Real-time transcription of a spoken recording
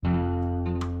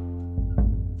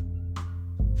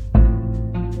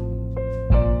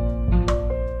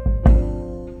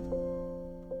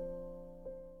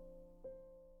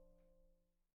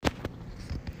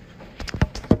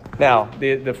Now,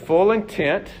 the full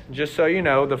intent, just so you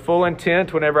know, the full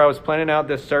intent whenever I was planning out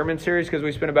this sermon series, because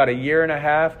we spent about a year and a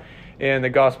half in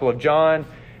the Gospel of John,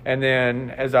 and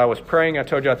then as I was praying, I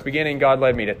told you at the beginning, God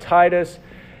led me to Titus,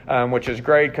 which is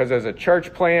great because as a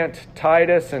church plant,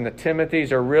 Titus and the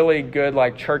Timothys are really good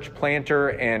like church planter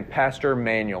and pastor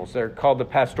manuals. They're called the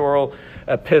pastoral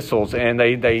epistles, and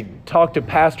they talk to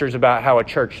pastors about how a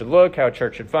church should look, how a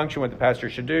church should function, what the pastor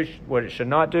should do, what it should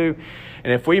not do.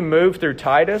 And if we move through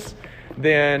Titus,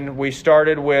 then we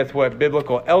started with what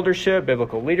biblical eldership,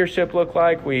 biblical leadership looked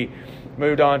like. We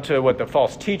moved on to what the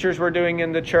false teachers were doing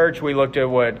in the church. We looked at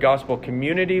what gospel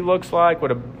community looks like,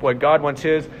 what God wants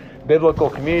His biblical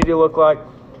community to look like.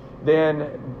 Then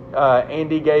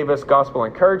Andy gave us gospel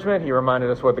encouragement. He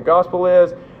reminded us what the gospel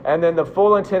is. And then the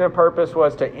full intent and purpose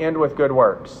was to end with good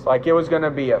works. Like it was going to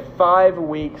be a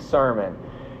 5-week sermon.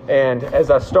 And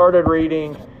as I started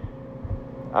reading,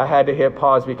 I had to hit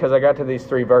pause because I got to these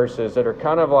 3 verses that are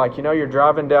kind of like, you know, you're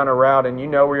driving down a route and you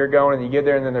know where you're going and you get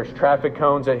there and then there's traffic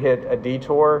cones that hit a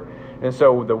detour. And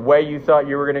so the way you thought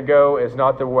you were going to go is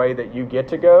not the way that you get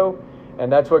to go.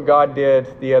 And that's what God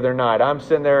did the other night. I'm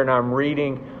sitting there and I'm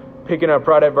reading, picking up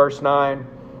right at verse 9.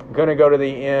 I'm going to go to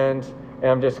the end and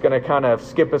I'm just going to kind of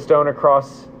skip a stone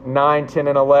across 9, 10,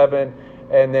 and 11.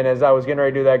 And then as I was getting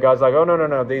ready to do that, God's like, oh,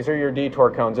 no. These are your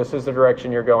detour cones. This is the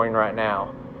direction you're going right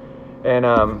now. And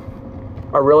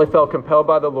I really felt compelled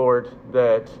by the Lord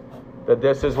that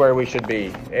this is where we should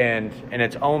be, and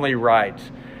it's only right.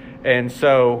 And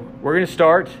so we're going to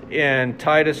start in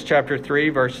Titus chapter 3,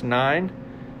 verse 9.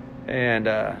 And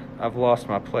I've lost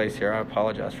my place here. I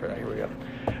apologize for that. Here we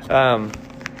go.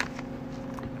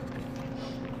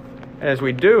 As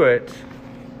we do it,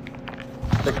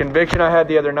 the conviction I had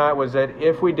the other night was that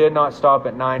if we did not stop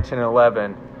at 9, 10, and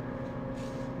 11,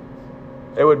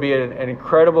 it would be an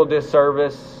incredible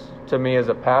disservice to me as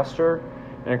a pastor,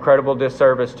 an incredible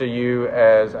disservice to you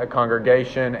as a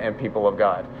congregation and people of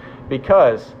God.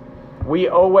 Because we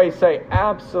always say,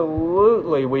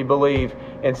 absolutely, we believe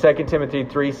in 2 Timothy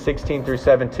 3, 16 through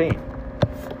 17,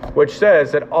 which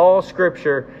says that all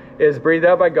Scripture is breathed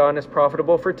out by God and is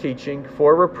profitable for teaching,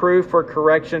 for reproof, for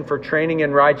correction, for training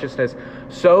in righteousness,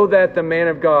 so that the man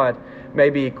of God may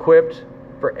be equipped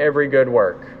for every good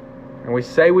work. And we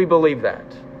say we believe that,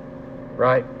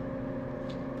 right?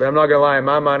 But I'm not going to lie, in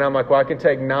my mind, I'm like, well, I can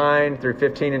take 9 through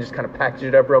 15 and just kind of package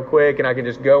it up real quick, and I can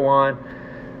just go on.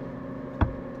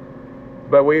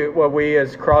 But what we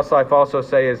as Cross Life also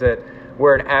say is that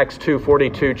we're an Acts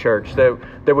 2:42 church,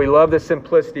 that we love the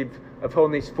simplicity of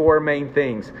holding these 4 main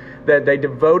things, that they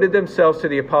devoted themselves to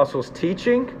the apostles'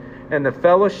 teaching and the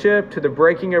fellowship, to the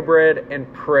breaking of bread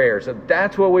and prayers. So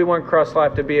that's what we want Cross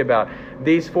Life to be about.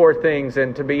 These 4 things.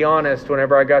 And to be honest,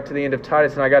 whenever I got to the end of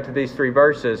Titus and I got to these 3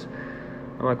 verses,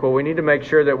 I'm like, well, we need to make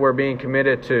sure that we're being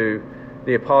committed to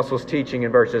the apostles' teaching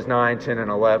in verses 9, 10, and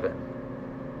 11.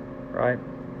 Right?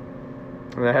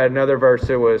 And I had another verse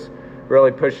that was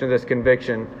really pushing this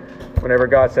conviction. Whenever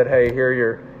God said, hey, here are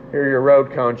your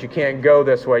road cones. You can't go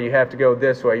this way. You have to go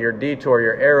this way. Your detour,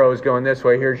 your arrow is going this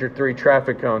way. Here's your 3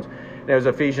 traffic cones. And it was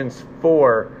Ephesians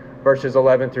 4, verses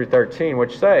 11 through 13,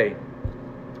 which say,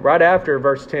 right after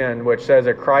verse 10, which says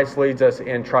that Christ leads us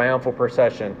in triumphal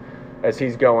procession as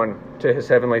He's going to His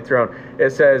heavenly throne.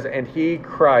 It says, and He,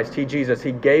 Christ, He, Jesus,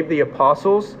 He gave the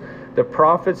apostles, the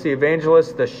prophets, the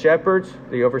evangelists, the shepherds,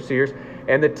 the overseers,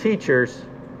 and the teachers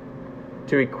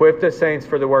to equip the saints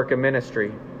for the work of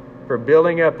ministry, for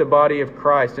building up the body of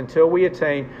Christ until we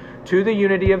attain to the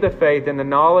unity of the faith and the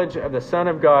knowledge of the Son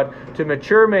of God, to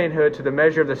mature manhood, to the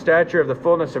measure of the stature of the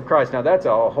fullness of Christ. Now that's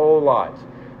a whole lot.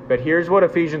 But here's what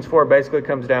Ephesians 4 basically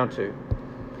comes down to.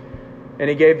 And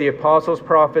He gave the apostles,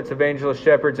 prophets, evangelists,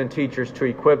 shepherds, and teachers to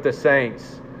equip the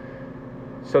saints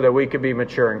so that we could be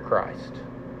mature in Christ.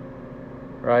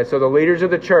 Right? So the leaders of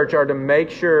the church are to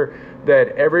make sure that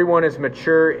everyone is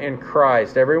mature in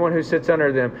Christ. Everyone who sits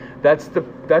under them, that's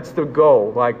the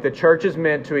goal. Like the church is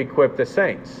meant to equip the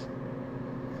saints.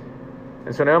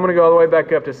 And so now I'm going to go all the way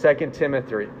back up to 2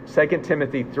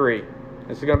 Timothy 3.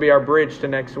 This is going to be our bridge to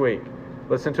next week.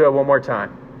 Listen to it one more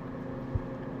time.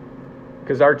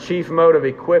 Because our chief mode of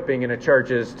equipping in a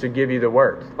church is to give you the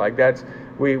word. Like that's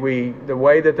the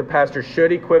way that the pastor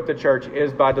should equip the church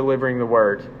is by delivering the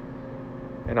word.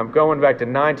 And I'm going back to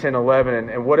 9, 10, 11,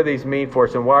 and what do these mean for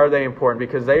us, and why are they important?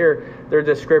 Because they're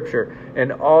the Scripture.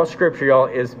 And all Scripture, y'all,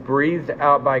 is breathed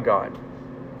out by God.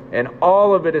 And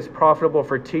all of it is profitable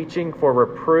for teaching, for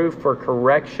reproof, for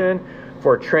correction,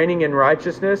 for training in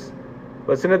righteousness.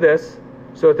 Listen to this.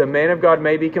 So that the man of God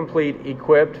may be complete,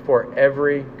 equipped for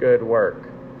every good work.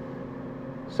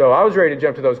 So I was ready to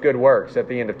jump to those good works at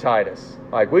the end of Titus.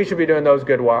 Like, we should be doing those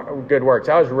good works.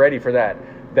 I was ready for that.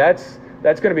 That's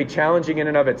going to be challenging in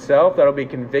and of itself. That'll be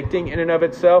convicting in and of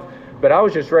itself. But I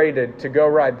was just ready to go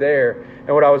right there. And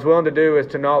what I was willing to do is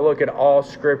to not look at all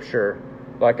Scripture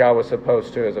like I was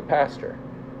supposed to as a pastor.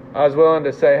 I was willing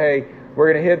to say, hey,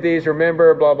 we're going to hit these,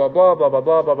 remember, blah, blah, blah, blah, blah,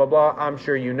 blah, blah, blah, blah. I'm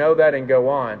sure you know that, and go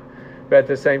on. But at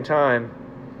the same time,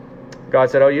 God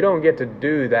said, oh, you don't get to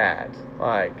do that.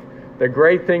 Like, the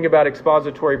great thing about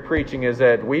expository preaching is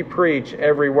that we preach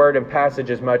every word and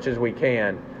passage as much as we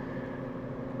can.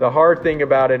 The hard thing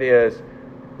about it is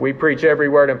we preach every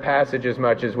word and passage as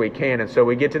much as we can. And so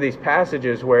we get to these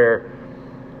passages where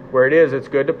it's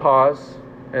good to pause,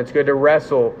 and it's good to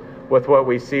wrestle with what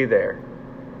we see there.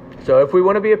 So if we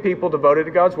want to be a people devoted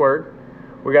to God's Word,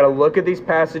 we got to look at these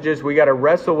passages, we got to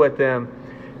wrestle with them,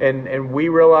 and we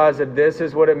realize that this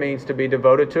is what it means to be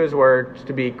devoted to His Word,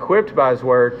 to be equipped by His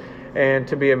Word, and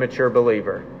to be a mature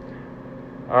believer.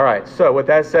 All right, so with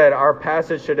that said, our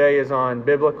passage today is on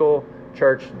biblical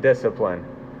church discipline.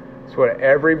 It's what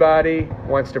everybody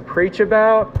wants to preach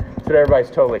about. It's what everybody's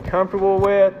totally comfortable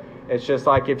with. It's just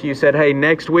like if you said, hey,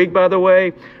 next week, by the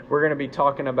way, we're going to be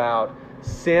talking about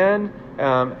sin,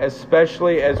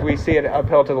 especially as we see it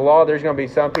upheld to the law. There's going to be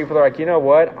some people that are like, you know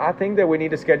what? I think that we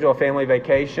need to schedule a family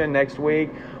vacation next week.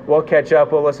 We'll catch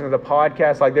up. We'll listen to the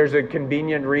podcast. Like, there's a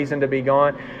convenient reason to be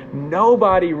gone.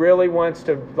 Nobody really wants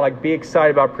to be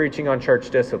excited about preaching on church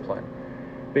discipline.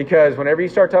 Because whenever you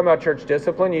start talking about church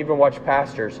discipline, you even watch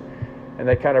pastors, and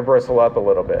they kind of bristle up a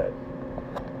little bit.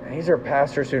 These are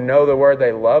pastors who know the Word,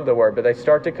 they love the Word, but they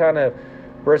start to kind of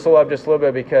bristle up just a little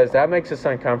bit because that makes us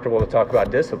uncomfortable to talk about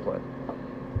discipline.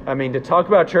 I mean, to talk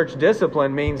about church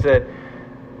discipline means that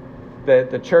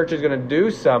the church is going to do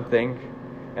something,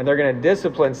 and they're going to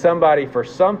discipline somebody for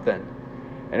something.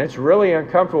 And it's really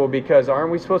uncomfortable because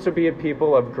aren't we supposed to be a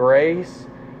people of grace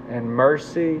and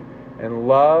mercy and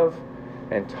love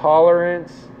and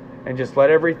tolerance and just let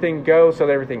everything go so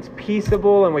that everything's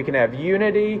peaceable and we can have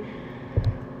unity?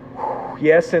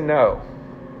 Yes and no.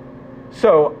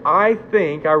 So I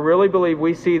really believe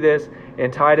we see this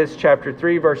in Titus chapter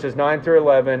 3, verses 9 through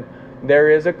 11. There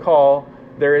is a call,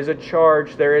 there is a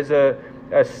charge, there is a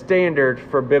standard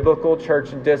for biblical church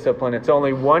discipline. It's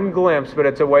only one glimpse, but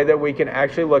it's a way that we can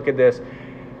actually look at this.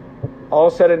 All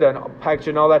said and done,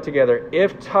 packaging all that together.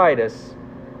 If Titus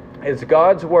is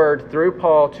God's word through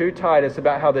Paul to Titus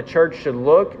about how the church should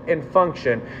look and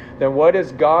function, then what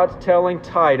is God telling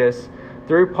Titus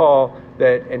through Paul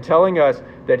and telling us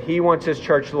that he wants his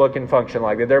church to look and function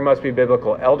like? That there must be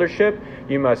biblical eldership,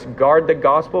 you must guard the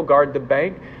gospel, guard the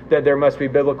bank, that there must be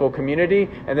biblical community,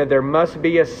 and that there must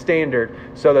be a standard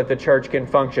so that the church can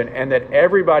function, and that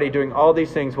everybody doing all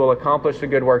these things will accomplish the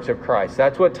good works of Christ.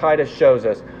 That's what Titus shows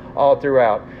us all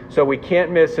throughout. So we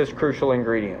can't miss this crucial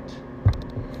ingredient.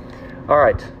 All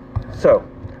right, so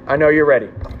I know you're ready.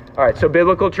 All right, so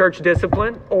biblical church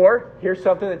discipline, or here's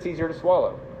something that's easier to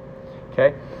swallow.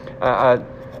 Okay?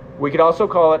 We could also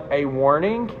call it a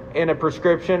warning and a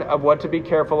prescription of what to be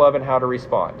careful of and how to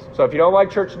respond. So if you don't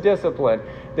like church discipline,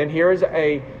 then here's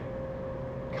a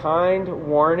kind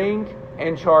warning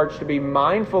and charge to be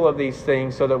mindful of these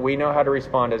things so that we know how to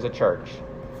respond as a church.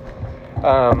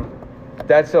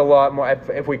 That's a lot more.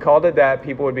 If we called it that,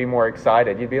 people would be more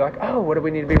excited. You'd be like, oh, what do we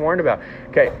need to be warned about?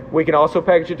 Okay, we can also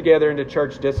package it together into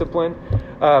church discipline.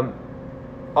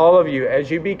 All of you, as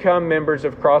you become members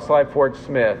of Cross Life Fort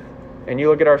Smith, and you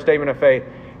look at our statement of faith,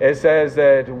 it says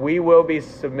that we will be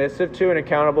submissive to and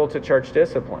accountable to church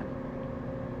discipline.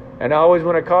 And I always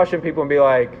want to caution people and be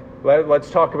like, let's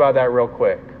talk about that real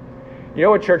quick. You know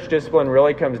what church discipline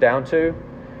really comes down to?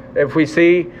 If we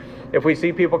see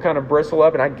people kind of bristle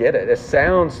up, and I get it, it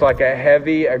sounds like a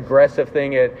heavy, aggressive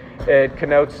thing. It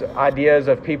connotes ideas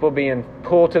of people being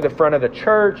pulled to the front of the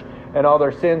church and all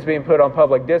their sins being put on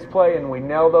public display, and we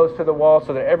nail those to the wall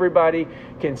so that everybody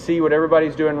can see what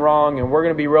everybody's doing wrong, and we're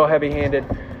going to be real heavy-handed.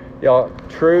 Y'all,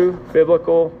 true,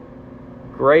 biblical,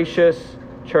 gracious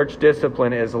church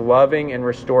discipline is loving and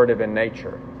restorative in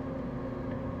nature.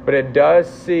 But it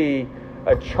does see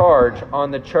a charge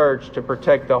on the church to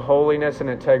protect the holiness and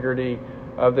integrity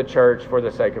of the church for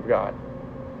the sake of God.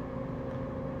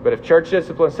 But if church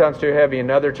discipline sounds too heavy,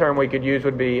 another term we could use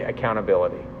would be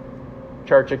accountability.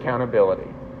 Church accountability.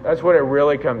 That's what it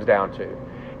really comes down to.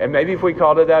 And maybe if we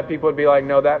called it that, people would be like,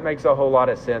 no, that makes a whole lot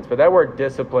of sense. But that word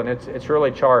discipline, it's really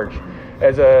charged.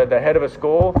 As the head of a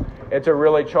school, it's a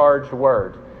really charged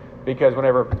word. Because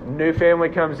whenever new family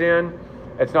comes in,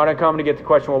 it's not uncommon to get the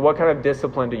question, well, what kind of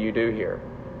discipline do you do here?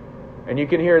 And you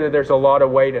can hear that there's a lot of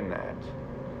weight in that.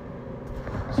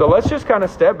 So let's just kind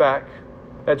of step back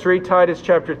Let's read Titus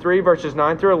chapter 3, verses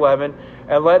 9 through 11,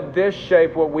 and let this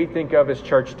shape what we think of as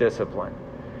church discipline.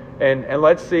 And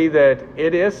let's see that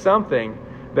it is something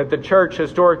that the church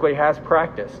historically has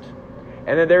practiced,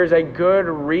 and that there's a good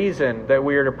reason that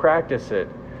we are to practice it,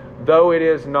 though it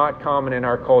is not common in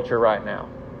our culture right now.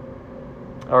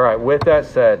 All right, with that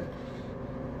said,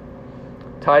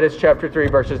 Titus chapter 3,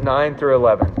 verses 9 through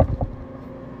 11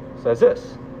 says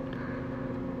this.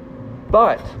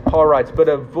 But, Paul writes, but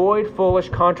avoid foolish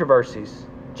controversies,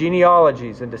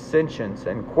 genealogies, and dissensions,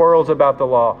 and quarrels about the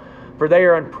law, for they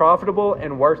are unprofitable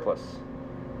and worthless.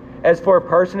 As for a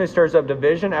person who stirs up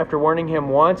division after warning him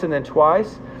once and then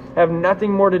twice, have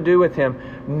nothing more to do with him,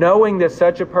 knowing that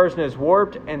such a person is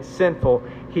warped and sinful,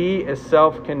 he is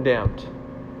self-condemned.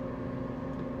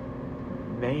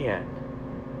 Man,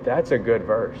 that's a good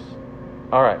verse.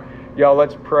 All right, y'all,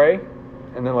 let's pray,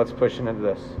 and then let's push into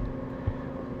this.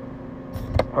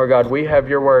 Our God, we have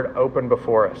your word open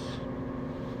before us.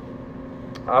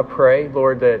 I pray,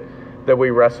 Lord, that we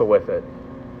wrestle with it.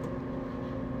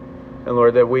 And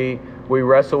Lord, that we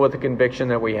wrestle with the conviction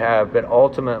that we have, but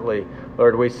ultimately,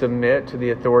 Lord, we submit to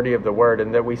the authority of the word,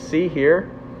 and that we see here,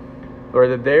 Lord,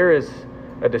 that there is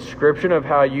a description of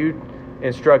how you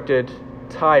instructed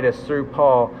Titus through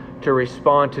Paul to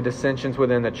respond to dissensions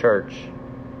within the church.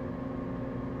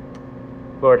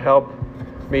 Lord, help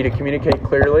me to communicate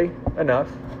clearly enough.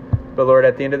 But Lord,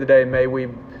 at the end of the day, may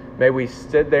we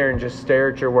sit there and just stare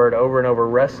at your word over and over,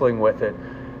 wrestling with it.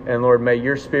 And Lord, may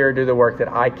your Spirit do the work that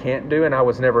I can't do and I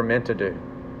was never meant to do.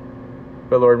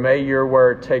 But Lord, may your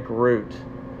word take root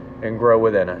and grow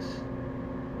within us.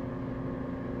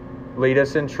 Lead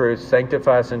us in truth,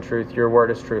 sanctify us in truth. Your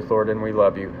word is truth, Lord, and we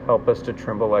love you. Help us to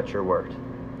tremble at your word.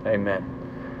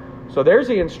 Amen. So there's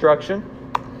the instruction.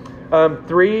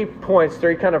 3 points,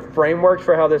 3 kind of frameworks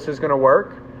for how this is going to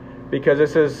work, because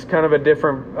this is kind of a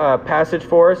different passage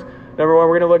for us. Number one,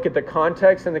 we're going to look at the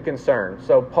context and the concern.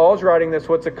 So Paul's writing this.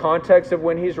 What's the context of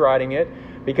when he's writing it?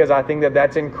 Because I think that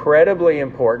that's incredibly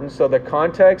important. So the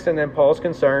context and then Paul's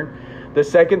concern. The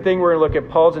second thing, we're going to look at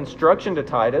Paul's instruction to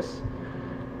Titus.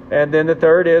 And then the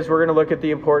third is we're going to look at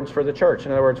the importance for the church.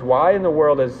 In other words, why in the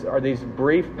world are these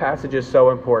brief passages so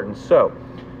important? So,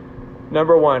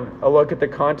 number one, a look at the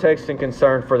context and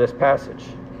concern for this passage.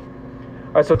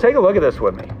 All right, so take a look at this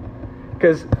with me.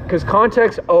 Because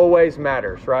context always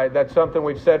matters, right? That's something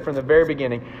we've said from the very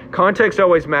beginning. Context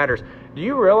always matters. Do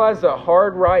you realize the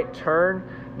hard right turn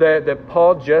that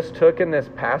Paul just took in this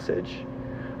passage?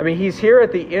 I mean, he's here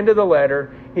at the end of the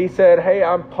letter. He said, hey,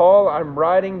 I'm Paul. I'm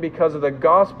writing because of the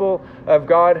gospel of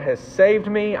God has saved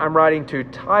me. I'm writing to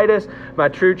Titus, my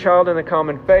true child in the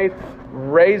common faith.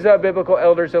 Raise up biblical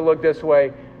elders that look this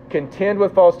way. Contend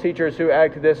with false teachers who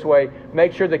act this way.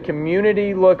 Make sure the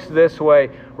community looks this way.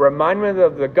 Remind me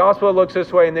of the gospel that looks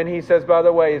this way. And then he says, by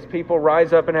the way, as people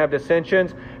rise up and have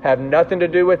dissensions, have nothing to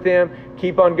do with them.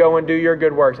 Keep on going, do your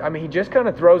good works. I mean, he just kind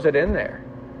of throws it in there.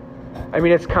 I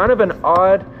mean, it's kind of an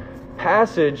odd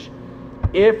passage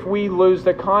if we lose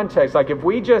the context. Like if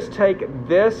we just take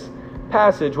this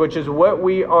passage, which is what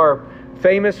we are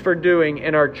famous for doing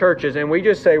in our churches, and we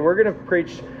just say we're going to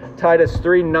preach Titus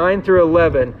 3, 9 through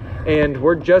 11, and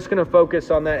we're just going to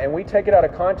focus on that, and we take it out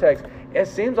of context, it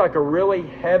seems like a really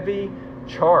heavy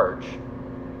charge.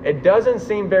 It doesn't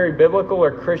seem very biblical or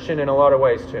Christian in a lot of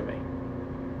ways to me.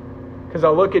 Because I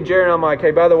look at Jared and I'm like,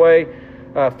 hey, by the way,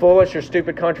 foolish or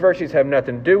stupid controversies have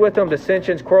nothing to do with them.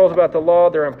 Dissensions, quarrels about the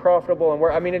law, they're unprofitable.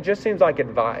 And it just seems like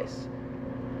advice.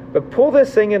 But pull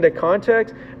this thing into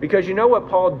context, because you know what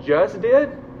Paul just did?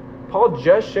 Paul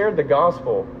just shared the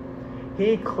gospel.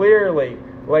 He clearly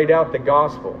laid out the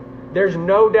gospel. There's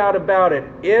no doubt about it.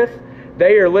 If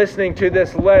they are listening to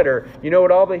this letter, you know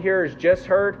what all the hearers just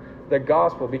heard? The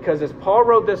gospel. Because as Paul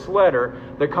wrote this letter,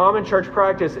 the common church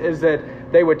practice is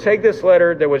that they would take this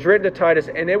letter that was written to Titus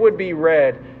and it would be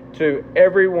read to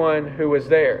everyone who was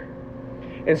there.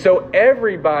 And so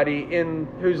everybody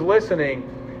who's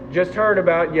listening just heard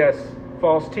about, yes,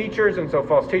 false teachers. And so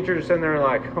false teachers are sitting there and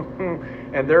like,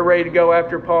 and they're ready to go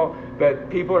after Paul.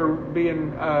 But people are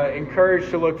being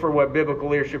encouraged to look for what biblical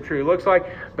leadership truly looks like.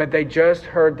 But they just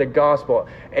heard the gospel.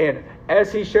 And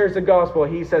as he shares the gospel,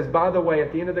 he says, by the way,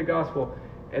 at the end of the gospel,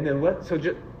 and then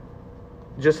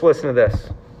just listen to this.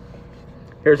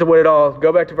 Here's what it all,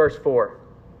 go back to verse 4.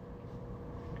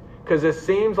 Because it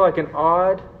seems like an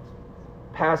odd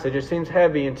passage. It seems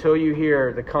heavy until you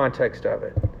hear the context of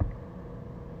it.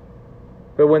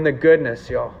 But when the goodness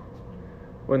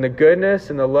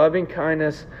and the loving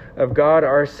kindness of God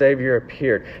our Savior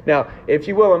appeared. Now, if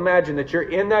you will imagine that you're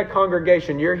in that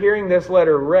congregation, you're hearing this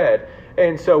letter read,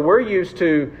 and so we're used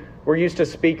to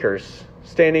speakers,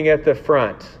 standing at the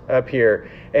front up here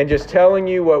and just telling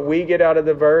you what we get out of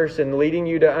the verse and leading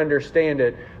you to understand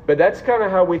it. But that's kind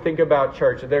of how we think about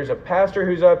church. There's a pastor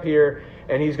who's up here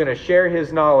and he's going to share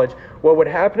his knowledge. What would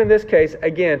happen in this case,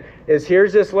 again, is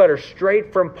here's this letter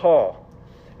straight from Paul.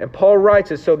 And Paul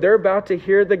writes it. So they're about to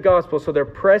hear the gospel. So they're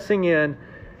pressing in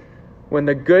when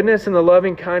the goodness and the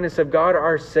loving kindness of God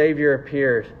our Savior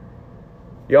appeared.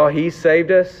 Y'all, He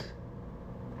saved us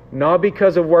not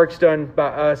because of works done by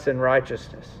us in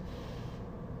righteousness,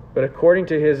 but according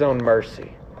to His own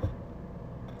mercy.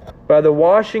 By the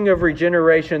washing of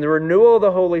regeneration, the renewal of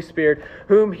the Holy Spirit,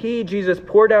 whom He, Jesus,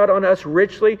 poured out on us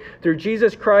richly through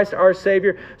Jesus Christ our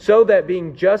Savior, so that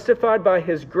being justified by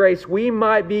His grace, we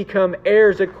might become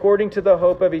heirs according to the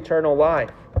hope of eternal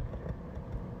life.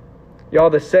 Y'all,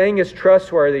 the saying is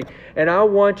trustworthy, and I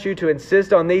want you to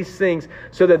insist on these things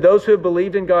so that those who have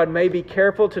believed in God may be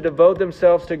careful to devote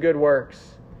themselves to good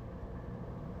works.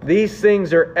 These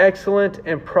things are excellent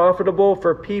and profitable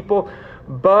for people,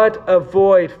 but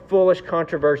avoid foolish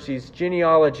controversies,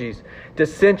 genealogies,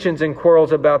 dissensions, and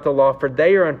quarrels about the law, for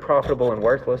they are unprofitable and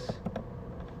worthless.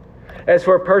 As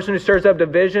for a person who stirs up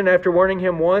division after warning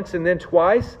him once and then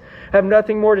twice, have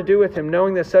nothing more to do with him,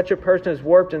 knowing that such a person is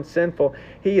warped and sinful.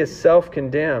 He is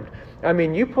self-condemned. I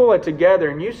mean, you pull it together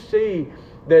and you see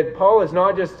that Paul is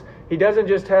not just, he doesn't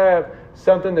just have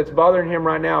something that's bothering him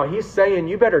right now. He's saying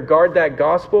you better guard that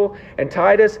gospel. And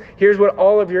Titus, here's what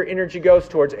all of your energy goes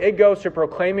towards. It goes to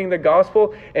proclaiming the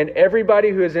gospel. And everybody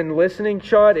who is in listening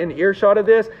shot and earshot of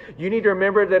this, you need to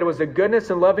remember that it was the goodness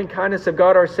and loving kindness of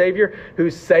God our Savior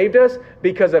who saved us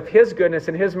because of His goodness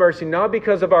and His mercy, not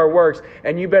because of our works.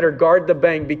 And you better guard the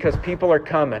bank because people are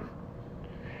coming.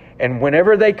 And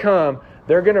whenever they come,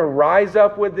 they're going to rise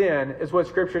up within, is what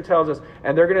Scripture tells us,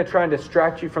 and they're going to try and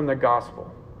distract you from the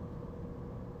gospel.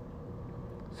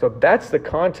 So that's the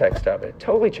context of it. It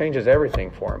totally changes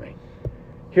everything for me.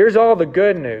 Here's all the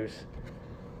good news.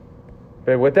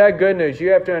 But with that good news, you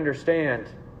have to understand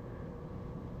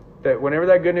that whenever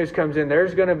that good news comes in,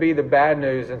 there's going to be the bad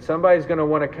news, and somebody's going to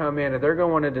want to come in, and they're going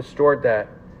to want to distort that.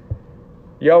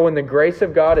 Y'all, when the grace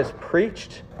of God is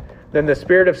preached, then the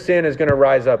spirit of sin is going to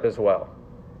rise up as well.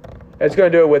 It's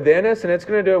going to do it within us, and it's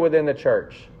going to do it within the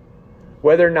church.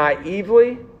 Whether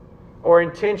naively or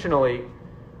intentionally,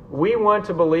 we want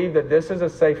to believe that this is a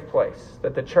safe place,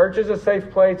 that the church is a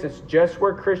safe place. It's just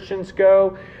where Christians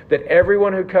go, that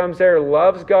everyone who comes there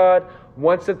loves God,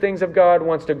 wants the things of God,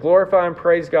 wants to glorify and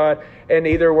praise God, and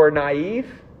either we're naive,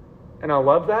 and I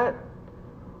love that,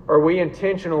 or we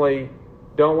intentionally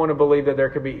don't want to believe that there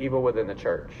could be evil within the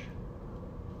church.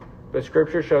 But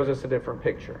Scripture shows us a different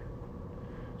picture.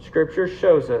 Scripture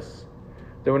shows us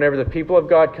that whenever the people of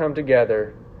God come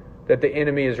together, that the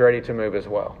enemy is ready to move as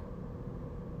well.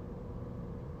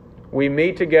 We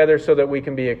meet together so that we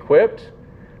can be equipped,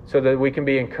 so that we can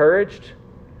be encouraged,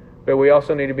 but we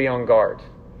also need to be on guard.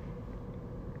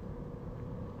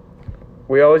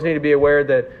 We always need to be aware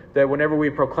that whenever we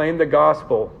proclaim the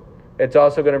gospel, it's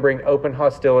also going to bring open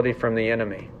hostility from the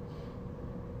enemy.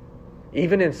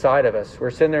 Even inside of us,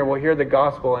 we're sitting there, we'll hear the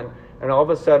gospel, and all of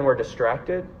a sudden we're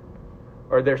distracted,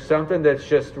 or there's something that's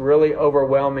just really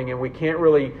overwhelming, and we can't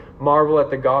really marvel at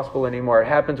the gospel anymore. It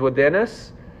happens within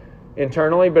us,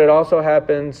 internally, but it also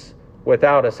happens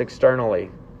without us externally.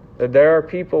 That there are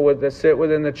people that sit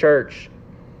within the church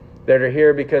that are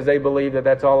here because they believe that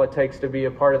that's all it takes to be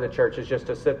a part of the church, is just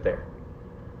to sit there.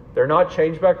 They're not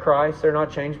changed by Christ. They're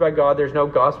not changed by God. There's no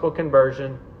gospel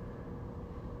conversion.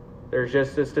 There's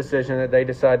just this decision that they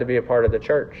decide to be a part of the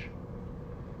church.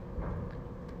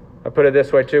 I put it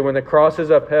this way too. When the cross is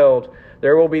upheld,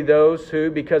 there will be those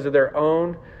who, because of their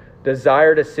own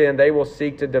desire to sin, they will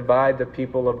seek to divide the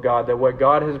people of God. That what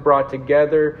God has brought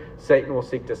together, Satan will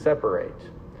seek to separate.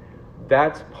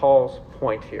 That's Paul's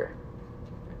point here.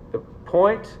 The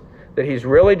point that he's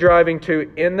really driving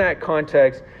to in that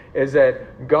context is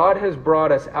that God has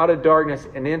brought us out of darkness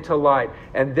and into light.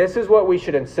 And this is what we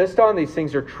should insist on. These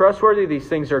things are trustworthy. These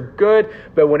things are good.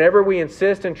 But whenever we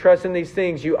insist and trust in these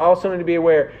things, you also need to be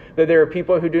aware that there are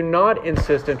people who do not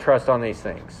insist and trust on these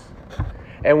things.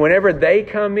 And whenever they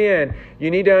come in, you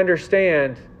need to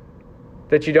understand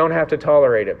that you don't have to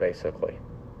tolerate it, basically.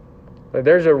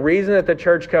 There's a reason that the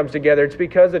church comes together. It's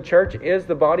because the church is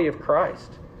the body of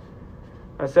Christ.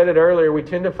 I said it earlier, we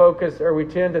tend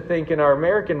to think in our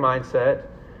American mindset,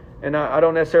 and I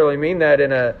don't necessarily mean that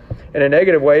in a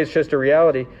negative way, it's just a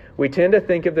reality. We tend to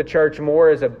think of the church more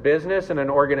as a business and an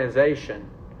organization.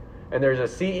 And there's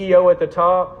a CEO at the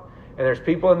top, and there's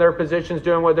people in their positions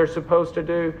doing what they're supposed to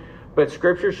do. But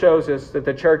Scripture shows us that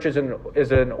the church is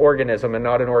an organism and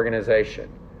not an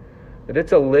organization. That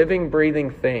it's a living,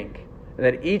 breathing thing.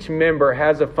 and that each member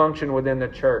has a function within the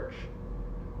church.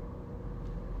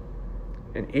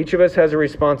 And each of us has a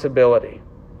responsibility.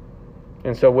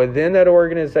 And so within that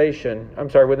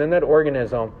within that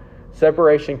organism,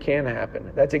 separation can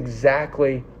happen. That's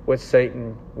exactly what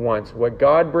Satan wants. What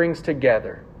God brings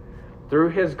together through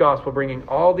His gospel, bringing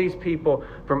all these people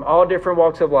from all different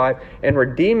walks of life and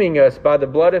redeeming us by the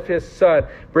blood of His Son,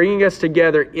 bringing us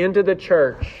together into the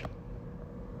church.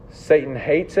 Satan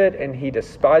hates it and he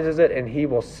despises it, and he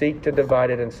will seek to divide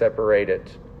it and separate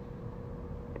it.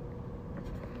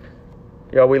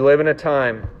 We live in a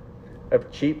time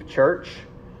of cheap church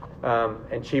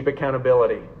and cheap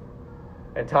accountability.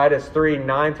 And Titus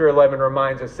 3:9-11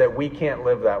 reminds us that we can't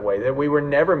live that way, that we were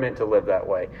never meant to live that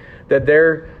way, that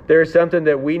there's something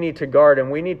that we need to guard,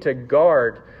 and we need to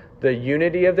guard the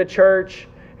unity of the church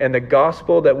and the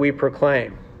gospel that we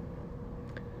proclaim.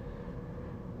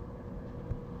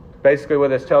 Basically what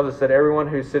this tells us, that everyone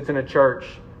who sits in a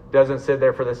church doesn't sit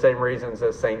there for the same reasons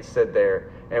as saints sit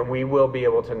there, and we will be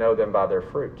able to know them by their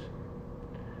fruit.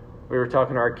 We were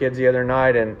talking to our kids the other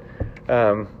night, and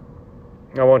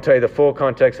I won't tell you the full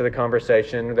context of the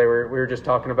conversation. We were just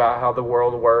talking about how the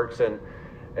world works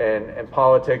and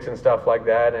politics and stuff like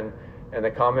that. And the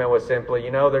comment was simply,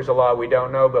 there's a lot we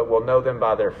don't know, but we'll know them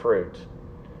by their fruit.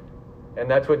 And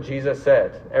that's what Jesus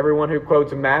said. Everyone who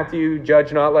quotes Matthew,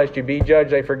 judge not lest you be judged,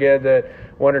 they forget that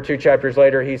 1 or 2 chapters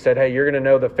later he said, hey, you're going to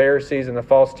know the Pharisees and the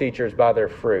false teachers by their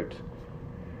fruit.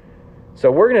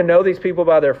 So we're going to know these people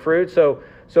by their fruit. So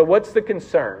what's the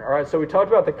concern? All right, so we talked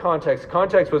about the context.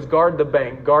 Context was guard the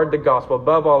bank, guard the gospel.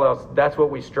 Above all else, that's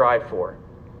what we strive for.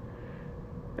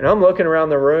 And I'm looking around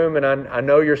the room, and I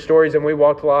know your stories, and we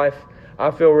walked life.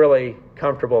 I feel really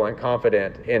comfortable and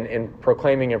confident in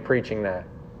proclaiming and preaching that.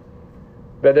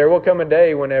 But there will come a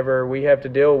day whenever we have to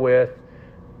deal with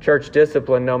church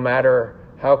discipline, no matter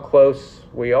how close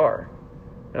we are.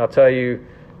 And I'll tell you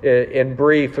in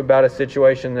brief about a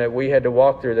situation that we had to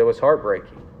walk through that was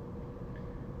heartbreaking.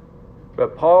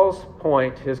 But Paul's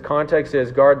point, his context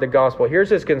is guard the gospel. Here's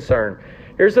his concern.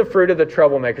 Here's the fruit of the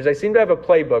troublemakers. They seem to have a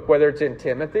playbook, whether it's in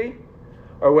Timothy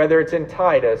or whether it's in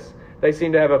Titus. They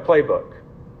seem to have a playbook.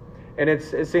 And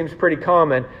it seems pretty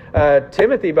common.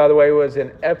 Timothy, by the way, was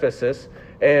in Ephesus,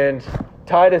 and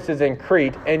Titus is in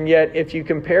Crete. And yet, if you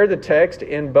compare the text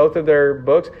in both of their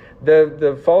books,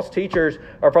 the false teachers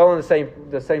are following the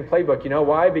same playbook. You know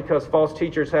why? Because false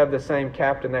teachers have the same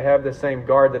captain. They have the same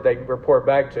guard that they report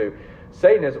back to.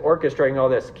 Satan is orchestrating all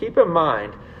this. Keep in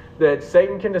mind that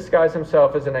Satan can disguise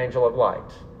himself as an angel of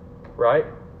light, right?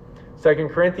 2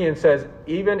 Corinthians says,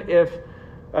 even as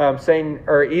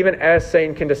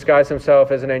Satan can disguise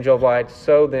himself as an angel of light,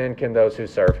 so then can those who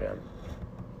serve him.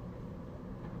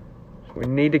 We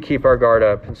need to keep our guard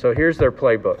up. And so here's their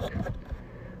playbook.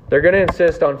 They're going to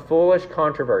insist on foolish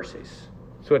controversies.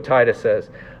 That's what Titus says.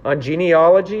 On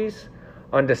genealogies,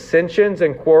 on dissensions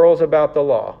and quarrels about the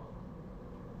law.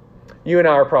 You and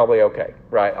I are probably okay,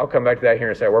 right? I'll come back to that here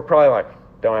in a second. We're probably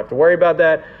don't have to worry about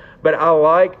that. But I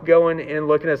like going and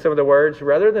looking at some of the words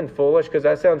rather than foolish, because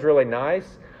that sounds really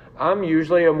nice. I'm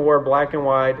usually a more black and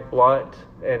white, blunt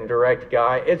and direct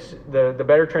guy. It's the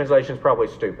better translation is probably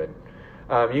stupid.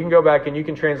 You can go back and you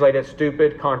can translate it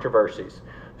stupid controversies,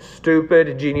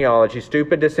 stupid genealogy,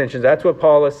 stupid dissensions. That's what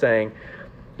Paul is saying.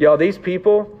 Y'all, these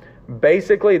people,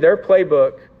 basically their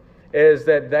playbook is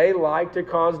that they like to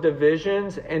cause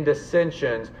divisions and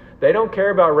dissensions. They don't care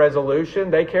about resolution.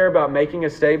 They care about making a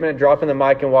statement, dropping the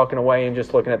mic and walking away and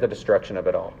just looking at the destruction of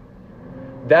it all.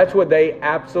 That's what they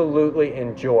absolutely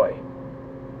enjoy.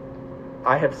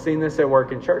 I have seen this at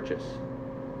work in churches.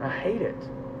 I hate it.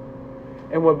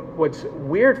 And what's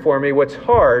weird for me, what's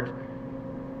hard,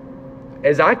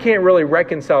 is I can't really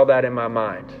reconcile that in my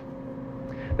mind.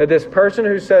 That this person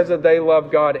who says that they love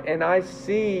God, and I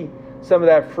see some of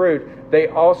that fruit, they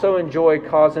also enjoy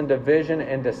causing division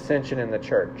and dissension in the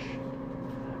church.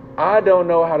 I don't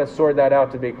know how to sort that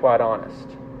out, to be quite honest.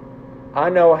 I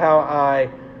know how I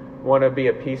want to be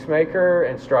a peacemaker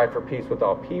and strive for peace with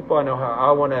all people. I know how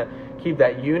I want to keep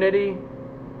that unity.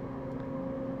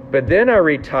 But then I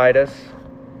read Titus,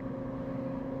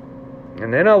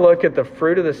 and then I look at the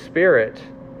fruit of the Spirit,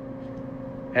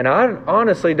 and I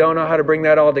honestly don't know how to bring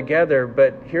that all together.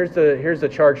 But here's the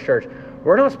charge, church.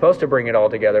 We're not supposed to bring it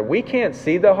all together. We can't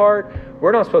see the heart.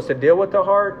 We're not supposed to deal with the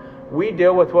heart. We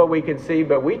deal with what we can see,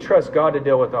 but we trust God to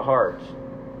deal with the heart.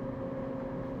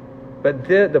 But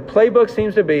the playbook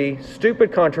seems to be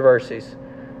stupid controversies,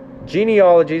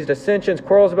 genealogies, dissensions,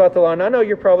 quarrels about the law. And I know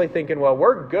you're probably thinking, well,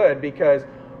 we're good because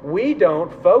we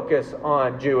don't focus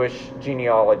on Jewish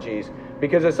genealogies,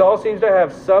 because this all seems to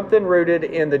have something rooted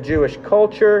in the Jewish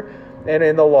culture and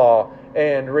in the law.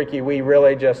 And Ricky, we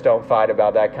really just don't fight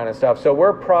about that kind of stuff. So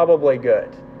we're probably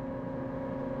good.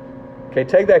 Okay,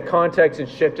 take that context and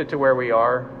shift it to where we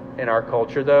are in our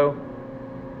culture, though.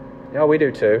 Yeah, we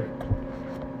do too.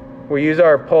 We use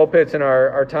our pulpits and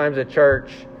our times at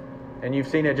church, and you've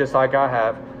seen it just like I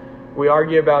have. We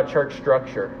argue about church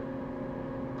structure.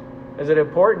 Is it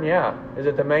important? Yeah. Is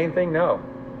it the main thing? No.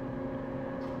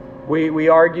 We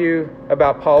argue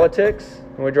about politics,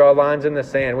 and we draw lines in the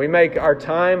sand. We make our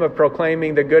time of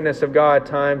proclaiming the goodness of God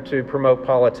time to promote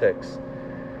politics.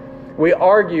 We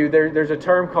argue, there's a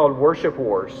term called worship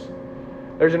wars.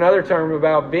 There's another term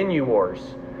about venue wars.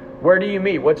 Where do you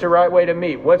meet? What's the right way to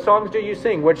meet? What songs do you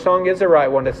sing? Which song is the right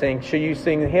one to sing? Should you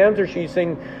sing the hymns or should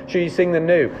you sing the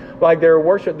new? Like there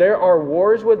are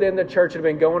wars within the church that have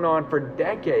been going on for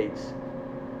decades.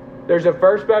 There's a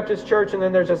First Baptist church and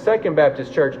then there's a Second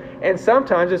Baptist church. And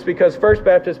sometimes it's because First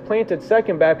Baptist planted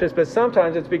Second Baptist, but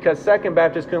sometimes it's because Second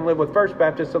Baptist couldn't live with First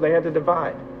Baptist, so they had to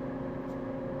divide.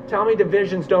 Tell me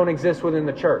divisions don't exist within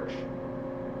the church.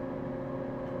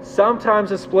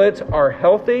 Sometimes the splits are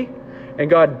healthy, and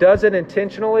God does it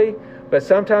intentionally, but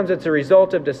sometimes it's a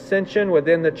result of dissension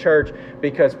within the church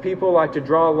because people like to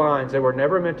draw lines that were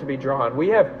never meant to be drawn. We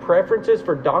have preferences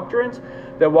for doctrines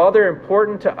that while they're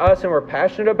important to us and we're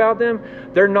passionate about them,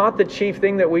 they're not the chief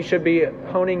thing that we should be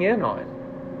honing in on.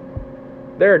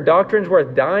 There are doctrines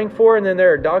worth dying for, and then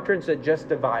there are doctrines that just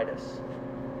divide us.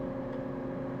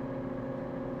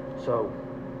 So,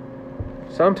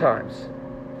 sometimes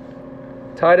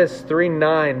Titus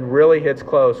 3:9 really hits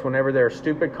close whenever there are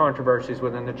stupid controversies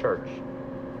within the church.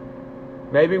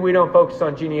 Maybe we don't focus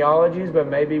on genealogies, but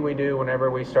maybe we do whenever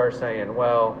we start saying,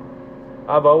 well,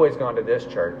 I've always gone to this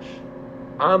church.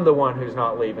 I'm the one who's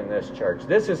not leaving this church.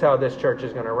 This is how this church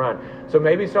is going to run. So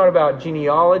maybe it's not about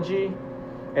genealogy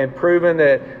and proving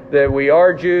that we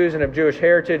are Jews and of Jewish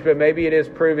heritage, but maybe it is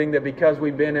proving that because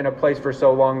we've been in a place for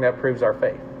so long, that proves our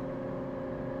faith.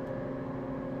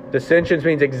 Dissensions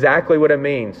means exactly what it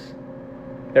means.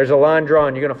 There's a line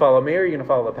drawn. You're going to follow me or you're going to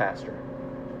follow the pastor.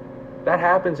 That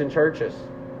happens in churches.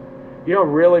 You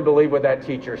don't really believe what that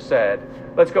teacher said.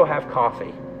 Let's go have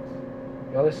coffee.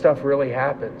 This stuff really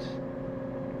happens.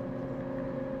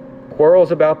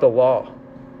 Quarrels about the law.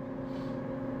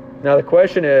 Now the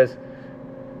question is,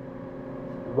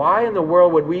 why in the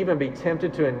world would we even be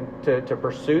tempted to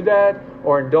pursue that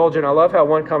or indulge in? I love how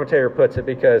one commentator puts it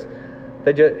because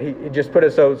he just put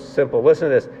it so simple. Listen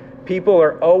to this. People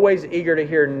are always eager to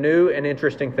hear new and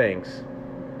interesting things.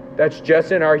 That's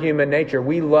just in our human nature.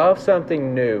 We love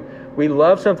something new. We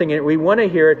love something, we want to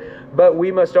hear it, but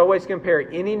we must always compare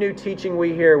any new teaching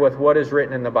we hear with what is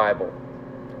written in the Bible.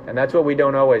 And that's what we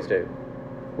don't always do.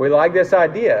 We like this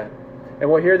idea,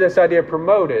 and we'll hear this idea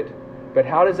promoted, but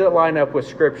how does it line up with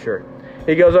Scripture?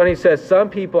 He goes on, he says, some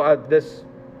people, this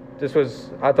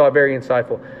was, I thought, very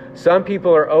insightful. Some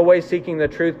people are always seeking the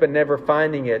truth but never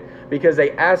finding it because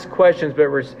they ask questions but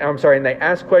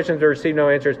receive no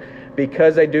answers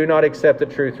because they do not accept the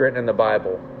truth written in the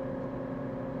Bible.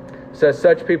 It says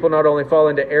such people not only fall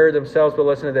into error themselves, but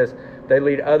listen to this, they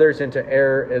lead others into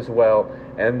error as well.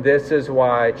 And this is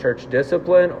why church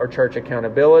discipline or church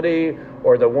accountability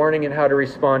or the warning and how to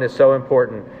respond is so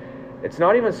important. It's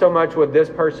not even so much what this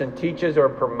person teaches or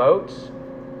promotes,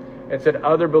 it's that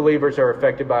other believers are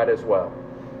affected by it as well.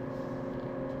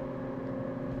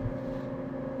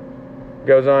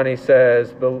 Goes on, he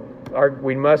says,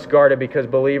 we must guard it because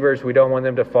believers, we don't want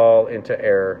them to fall into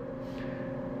error.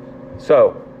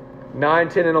 So, 9,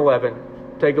 10, and 11.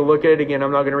 Take a look at it again.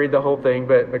 I'm not going to read the whole thing,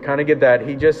 but kind of get that.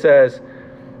 He just says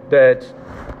that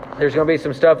there's going to be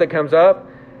some stuff that comes up,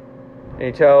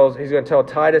 and he's going to tell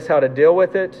Titus how to deal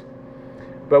with it.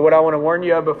 But what I want to warn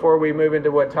you of before we move into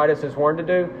what Titus is warned to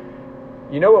do,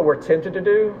 you know what we're tempted to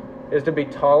do is to be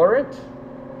tolerant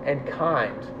and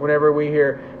kind whenever we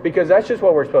hear, because that's just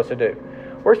what we're supposed to do.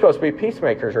 We're supposed to be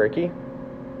peacemakers, Ricky.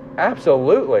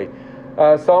 Absolutely.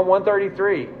 Psalm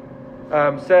 133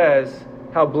 says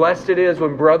how blessed it is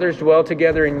when brothers dwell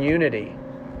together in unity.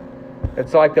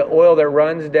 It's like the oil that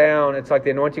runs down. It's like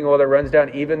the anointing oil that runs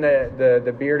down even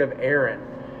the beard of Aaron.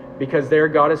 Because there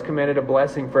God has commanded a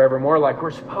blessing forevermore. Like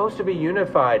we're supposed to be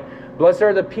unified. Blessed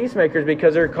are the peacemakers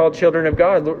because they're called children of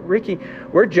God. Ricky,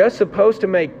 we're just supposed to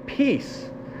make peace.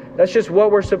 That's just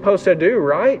what we're supposed to do,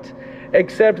 right?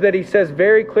 Except that he says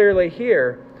very clearly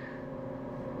here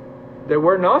that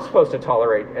we're not supposed to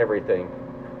tolerate everything.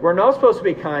 We're not supposed to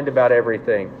be kind about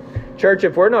everything. Church,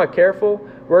 if we're not careful,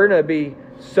 we're going to be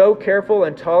so careful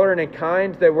and tolerant and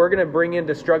kind that we're going to bring in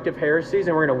destructive heresies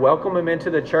and we're going to welcome them into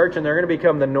the church and they're going to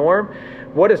become the norm.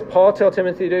 What does Paul tell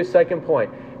Timothy to do? Second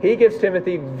point. He gives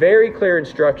Timothy very clear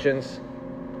instructions.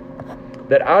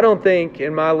 that I don't think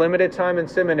in my limited time in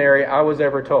seminary I was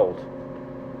ever told.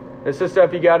 This is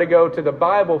stuff you got to go to the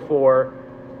Bible for,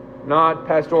 not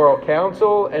pastoral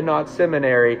counsel and not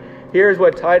seminary. Here's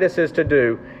what Titus is to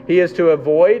do. He is to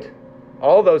avoid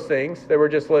all those things that were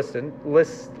just listed.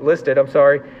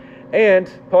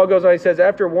 And Paul goes on, he says,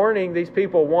 after warning these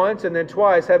people once and then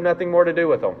twice, have nothing more to do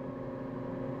with them.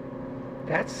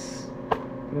 That's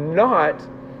not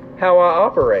how I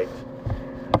operate.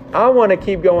 I want to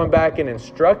keep going back and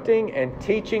instructing and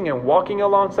teaching and walking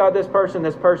alongside this person.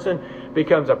 This person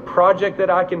becomes a project that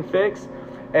I can fix.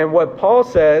 And what Paul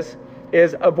says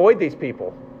is avoid these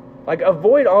people. Like,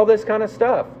 avoid all this kind of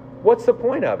stuff. What's the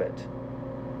point of it?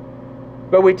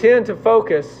 But we tend to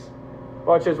focus,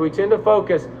 watch this, we tend to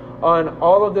focus on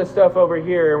all of this stuff over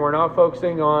here, and we're not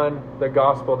focusing on the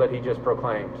gospel that he just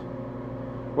proclaimed.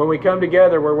 When we come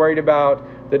together, we're worried about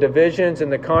the divisions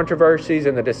and the controversies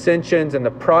and the dissensions and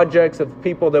the projects of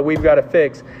people that we've got to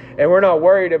fix. And we're not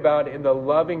worried about, in the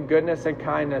loving goodness and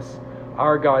kindness,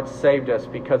 our God saved us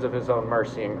because of his own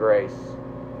mercy and grace.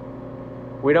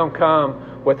 We don't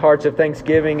come with hearts of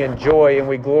thanksgiving and joy and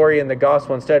we glory in the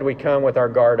gospel. Instead, we come with our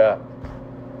guard up.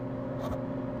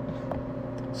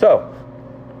 So,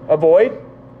 avoid,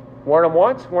 warn them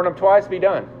once, warn them twice, be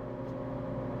done.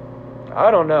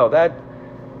 I don't know. That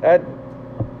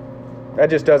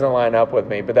just doesn't line up with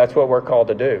me, but that's what we're called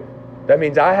to do. That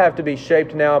means I have to be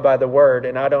shaped now by the Word,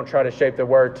 and I don't try to shape the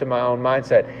Word to my own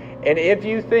mindset. And if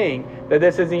you think that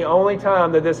this is the only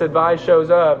time that this advice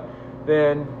shows up,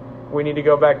 then we need to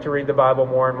go back to read the Bible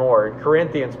more and more. In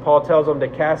Corinthians, Paul tells them to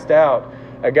cast out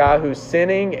a guy who's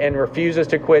sinning and refuses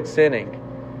to quit sinning.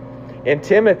 In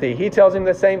Timothy, he tells him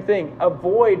the same thing.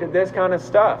 Avoid this kind of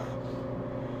stuff.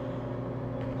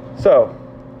 So,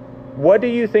 what do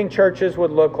you think churches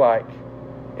would look like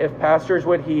if pastors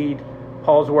would heed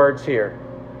Paul's words here?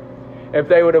 If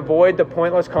they would avoid the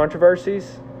pointless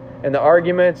controversies and the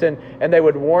arguments, and they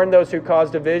would warn those who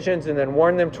cause divisions and then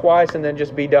warn them twice and then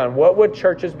just be done. What would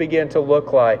churches begin to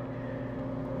look like?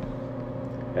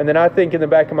 And then I think in the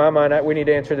back of my mind, we need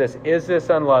to answer this. Is this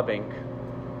unloving?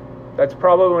 That's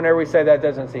probably whenever we say that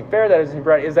doesn't seem fair, that doesn't seem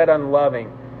right. Is that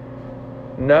unloving?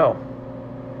 No.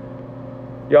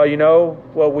 Y'all, you know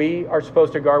what we are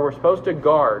supposed to guard? We're supposed to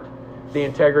guard the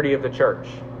integrity of the church.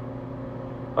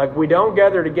 Like, we don't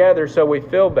gather together so we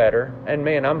feel better. And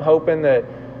man, I'm hoping that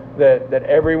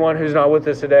everyone who's not with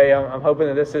us today, I'm hoping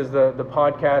that this is the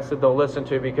podcast that they'll listen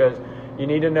to, because you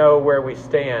need to know where we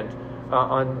stand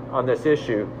on this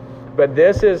issue. But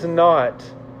this is not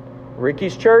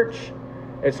Ricky's church.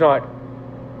 It's not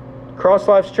Cross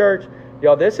Life's church.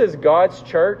 Y'all, this is God's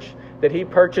church that he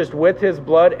purchased with his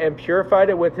blood and purified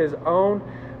it with his own.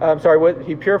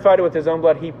 He purified it with his own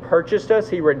blood. He purchased us.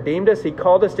 He redeemed us. He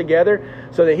called us together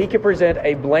so that he could present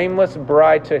a blameless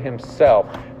bride to himself.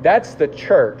 That's the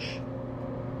church.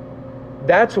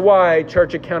 That's why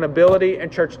church accountability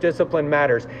and church discipline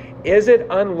matters. Is it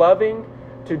unloving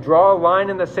to draw a line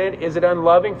in the sand? Is it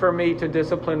unloving for me to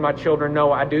discipline my children?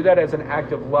 No, I do that as an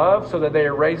act of love so that they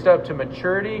are raised up to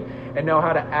maturity and know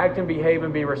how to act and behave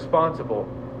and be responsible.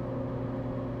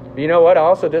 But you know what? I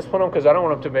also discipline them because I don't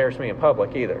want them to embarrass me in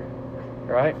public either.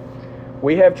 Right?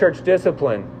 We have church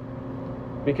discipline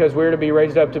because we're to be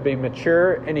raised up to be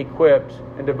mature and equipped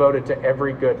and devoted to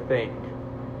every good thing.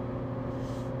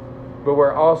 But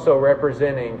we're also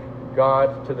representing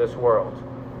God to this world.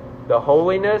 The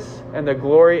holiness and the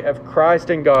glory of Christ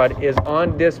and God is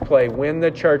on display when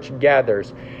the church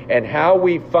gathers. And how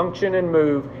we function and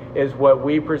move is what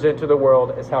we present to the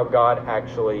world as how God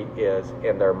actually is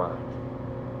in their mind.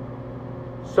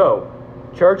 So,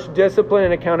 church discipline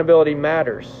and accountability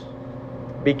matters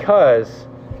because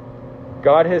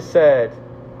God has said,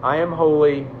 I am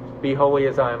holy, be holy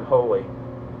as I am holy.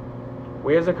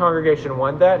 We as a congregation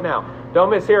want that. Now, don't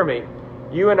mishear me.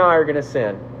 You and I are going to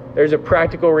sin. There's a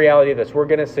practical reality of this. We're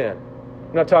going to sin.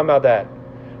 I'm not talking about that.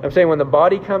 I'm saying when the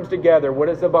body comes together, what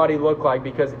does the body look like?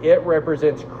 Because it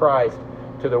represents Christ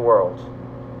to the world.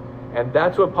 And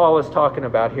that's what Paul is talking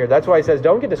about here. That's why he says,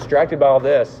 don't get distracted by all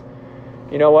this.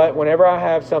 You know what? Whenever I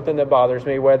have something that bothers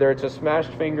me, whether it's a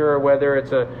smashed finger or whether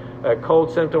it's a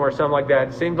cold symptom or something like that,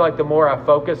 it seems like the more I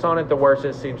focus on it, the worse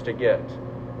it seems to get.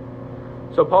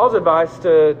 So Paul's advice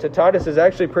to Titus is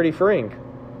actually pretty freeing.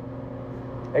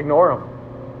 Ignore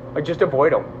them. Like, just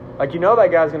avoid them. Like, you know that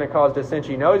guy's going to cause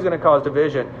dissension. You know he's going to cause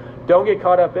division. Don't get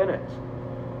caught up in it.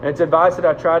 And it's advice that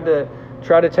I tried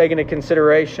to take into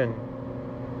consideration.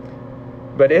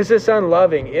 But is this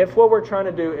unloving? If what we're trying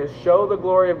to do is show the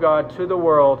glory of God to the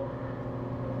world,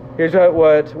 here's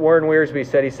what Warren Wiersbe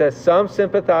said. He says, some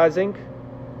sympathizing,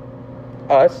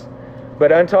 us,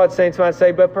 But untaught saints might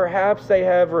say, but perhaps they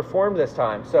have reformed this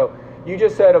time. So you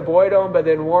just said avoid them, but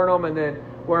then warn them, and then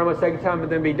warn them a second time,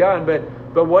 and then be done.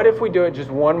 But what if we do it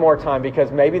just one more time, because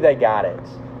maybe they got it?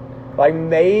 Like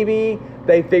maybe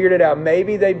they figured it out.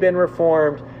 Maybe they've been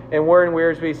reformed. And Warren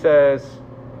Wiersbe says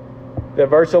that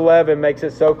verse 11 makes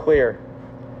it so clear.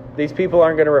 These people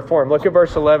aren't going to reform. Look at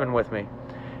verse 11 with me.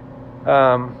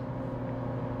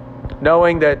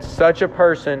 Knowing that such a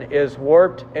person is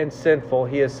warped and sinful,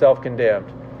 he is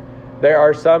self-condemned. There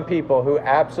are some people who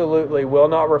absolutely will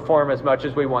not reform as much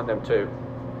as we want them to.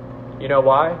 You know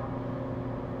why?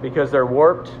 Because they're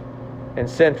warped and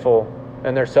sinful,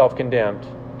 and they're self-condemned.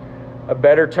 A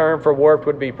better term for warped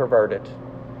would be perverted.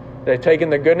 They've taken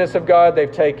the goodness of God,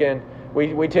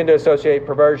 we tend to associate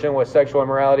perversion with sexual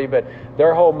immorality, but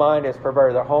their whole mind is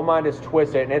perverted. Their whole mind is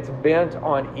twisted, and it's bent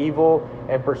on evil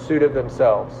and pursuit of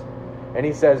themselves. And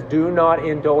he says, do not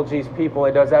indulge these people.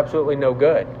 It does absolutely no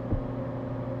good.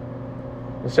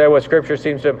 Instead, what Scripture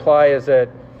seems to imply is that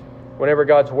whenever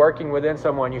God's working within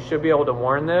someone, you should be able to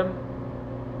warn them,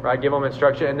 right? Give them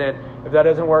instruction, and then if that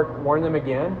doesn't work, warn them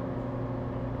again.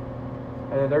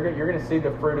 And then you're going to see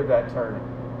the fruit of that turning.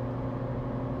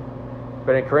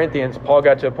 But in Corinthians, Paul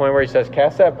got to a point where he says,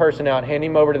 cast that person out, hand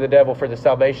him over to the devil for the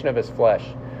salvation of his flesh.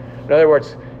 In other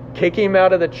words, kick him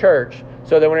out of the church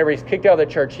so that whenever he's kicked out of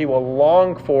the church, he will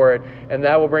long for it, and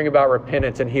that will bring about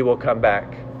repentance, and he will come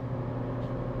back.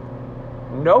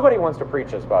 Nobody wants to preach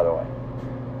this, by the way.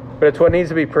 But it's what needs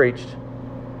to be preached.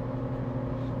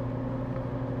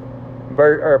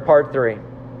 Part 3.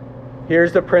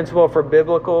 Here's the principle for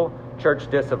biblical church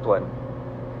discipline.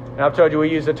 And I've told you we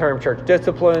use the term church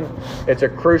discipline. It's a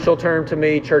crucial term to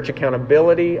me. Church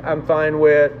accountability, I'm fine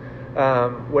with.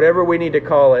 Whatever we need to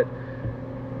call it.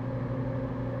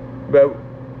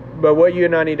 But what you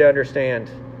and I need to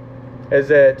understand is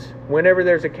that whenever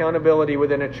there's accountability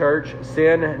within a church,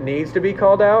 sin needs to be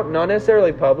called out. Not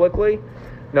necessarily publicly.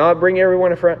 Not bring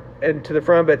everyone into the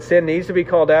front, but sin needs to be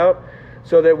called out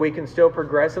so that we can still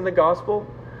progress in the gospel,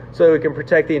 so that we can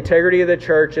protect the integrity of the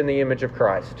church and the image of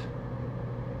Christ.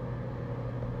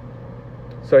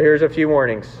 So here's a few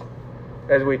warnings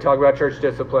as we talk about church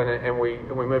discipline and we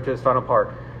move to this final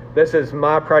part. This is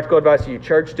my practical advice to you.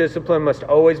 Church discipline must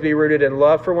always be rooted in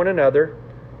love for one another,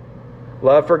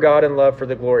 love for God, and love for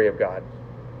the glory of God.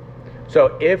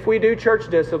 So if we do church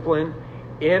discipline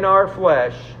in our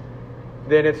flesh,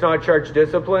 then it's not church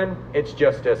discipline, it's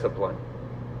just discipline.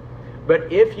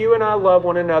 But if you and I love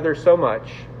one another so much,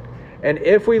 and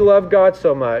if we love God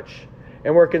so much,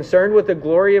 and we're concerned with the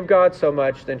glory of God so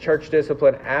much, then church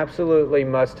discipline absolutely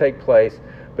must take place,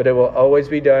 but it will always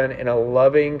be done in a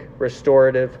loving,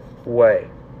 restorative way.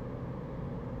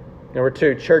 Number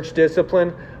 2, church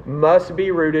discipline must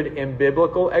be rooted in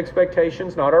biblical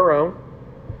expectations, not our own,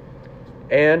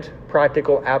 and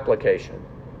practical application.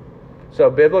 So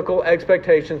biblical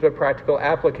expectations, but practical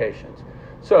applications.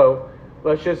 So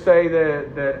let's just say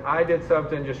that I did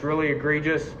something just really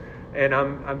egregious, and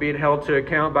I'm being held to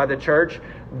account by the church.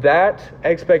 That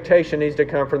expectation needs to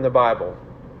come from the Bible.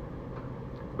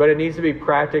 But it needs to be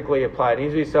practically applied. It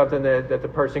needs to be something that the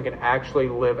person can actually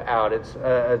live out. It's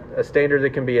a standard that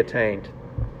can be attained.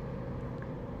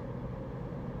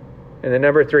 And then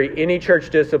number 3, any church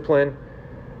discipline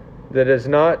that does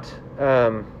not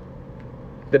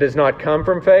come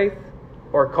from faith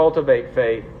or cultivate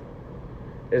faith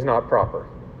is not proper.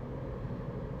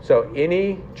 So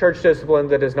any church discipline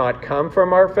that does not come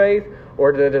from our faith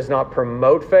or that does not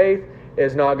promote faith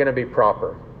is not going to be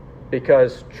proper.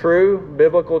 Because true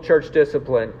biblical church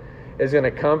discipline is going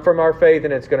to come from our faith,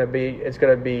 and it's going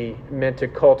to be meant to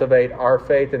cultivate our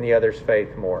faith and the other's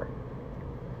faith more.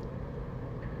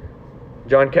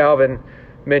 John Calvin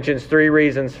mentions 3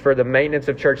 reasons for the maintenance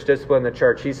of church discipline in the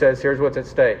church. He says, here's what's at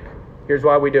stake. Here's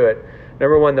why we do it.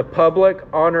 Number 1, the public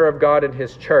honor of God and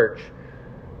His church,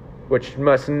 which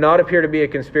must not appear to be a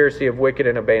conspiracy of wicked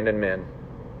and abandoned men.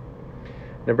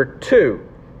 Number 2,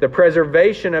 the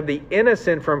preservation of the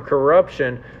innocent from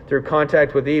corruption through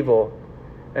contact with evil.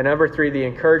 And number 3, the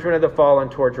encouragement of the fallen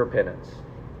towards repentance.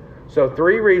 So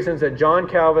 3 reasons that John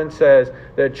Calvin says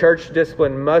that church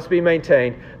discipline must be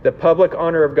maintained: the public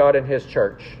honor of God and His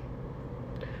church,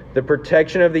 the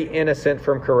protection of the innocent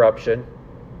from corruption,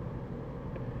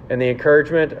 and the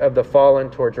encouragement of the fallen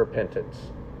towards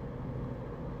repentance.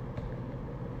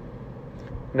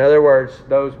 In other words,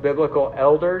 those biblical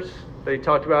elders that he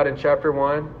talked about in chapter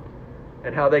 1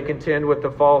 and how they contend with the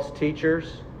false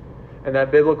teachers, and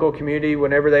that biblical community,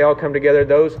 whenever they all come together,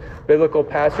 those biblical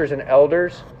pastors and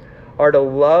elders are to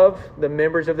love the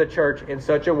members of the church in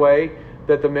such a way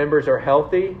that the members are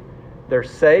healthy, they're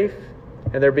safe,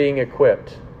 and they're being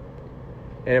equipped.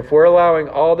 And if we're allowing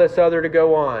all this other to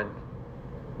go on,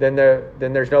 then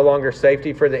there's no longer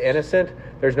safety for the innocent.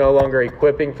 There's no longer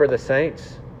equipping for the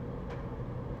saints.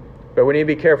 But we need to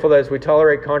be careful that as we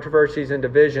tolerate controversies and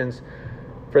divisions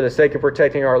for the sake of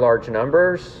protecting our large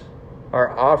numbers,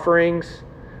 our offerings,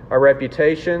 our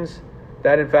reputations,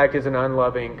 that in fact is an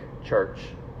unloving church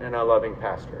and an unloving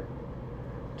pastor.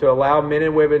 To allow men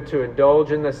and women to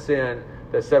indulge in the sin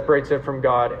that separates them from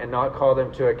God and not call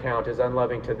them to account is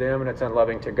unloving to them, and it's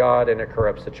unloving to God, and it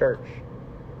corrupts the church.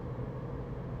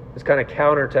 It's kind of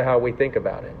counter to how we think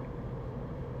about it.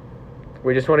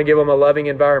 We just want to give them a loving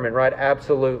environment, right?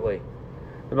 Absolutely.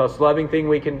 The most loving thing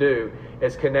we can do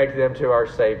is connect them to our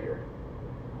Savior.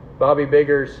 Bobby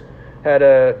Biggers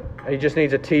he just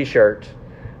needs a t-shirt,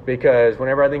 because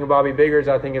whenever I think of Bobby Biggers,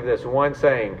 I think of this one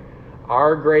saying: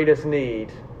 our greatest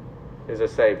need is a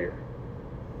Savior.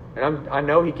 And I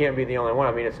know he can't be the only one.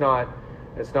 I mean, it's not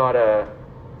a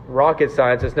rocket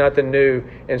science. It's nothing new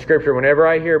in Scripture. Whenever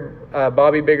I hear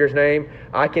Bobby Biggers' name,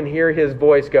 I can hear his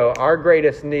voice go, our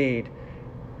greatest need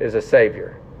is a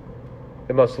Savior.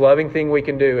 The most loving thing we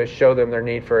can do is show them their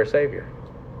need for a Savior.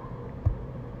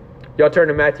 Y'all turn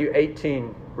to Matthew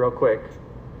 18 real quick.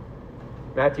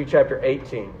 Matthew chapter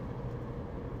 18.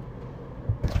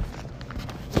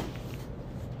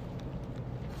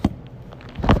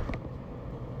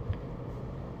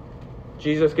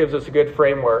 Jesus gives us a good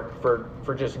framework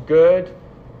for just good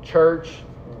church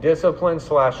discipline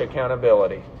 /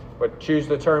 accountability. But choose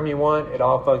the term you want, it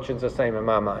all functions the same in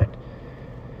my mind.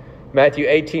 Matthew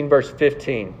 18, verse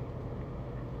 15.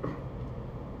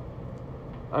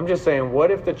 I'm just saying, what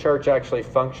if the church actually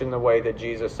functioned the way that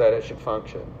Jesus said it should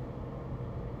function?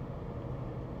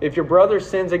 If your brother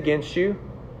sins against you,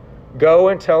 go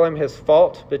and tell him his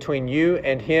fault between you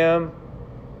and him,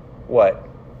 what?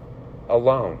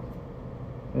 Alone.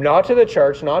 Not to the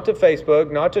church, not to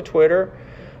Facebook, not to Twitter,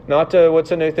 not to,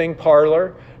 what's the new thing,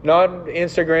 Parler, not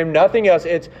Instagram, nothing else.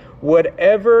 It's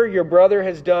whatever your brother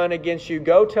has done against you,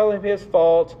 go tell him his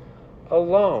fault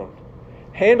alone.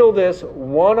 Handle this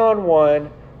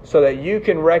one-on-one so that you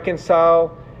can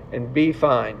reconcile and be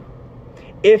fine.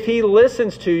 If he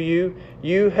listens to you,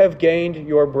 you have gained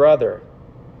your brother.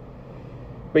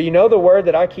 But you know, the word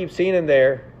that I keep seeing in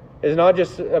there is not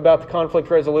just about the conflict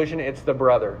resolution, it's the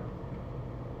brother.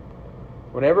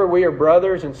 Whenever we are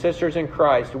brothers and sisters in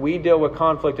Christ, we deal with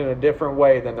conflict in a different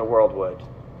way than the world would.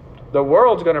 The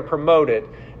world's going to promote it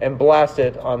and blast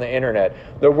it on the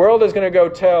internet. The world is going to go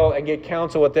tell and get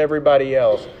counsel with everybody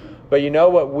else. But you know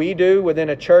what we do within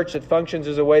a church that functions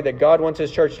as a way that God wants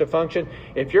His church to function?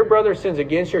 If your brother sins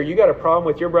against you, or you got a problem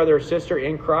with your brother or sister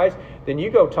in Christ, then you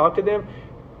go talk to them.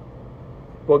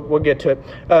 We'll get to it.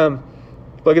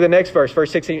 Look at the next verse,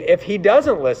 verse 16. If he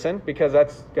doesn't listen, because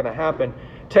that's going to happen,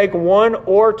 take one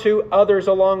or two others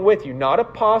along with you. Not a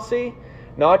posse,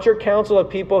 not your council of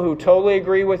people who totally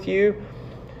agree with you,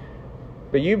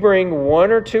 but you bring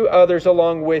one or two others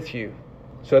along with you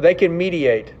so they can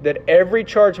mediate, that every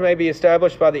charge may be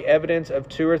established by the evidence of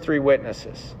 2 or 3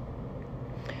 witnesses.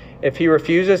 If he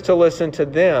refuses to listen to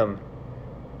them,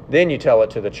 then you tell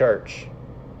it to the church.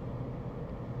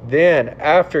 Then,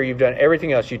 after you've done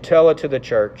everything else, you tell it to the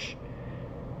church.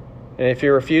 And if he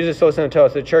refuses to listen, tell it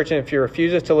to the church. And if he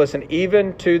refuses to listen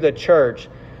even to the church,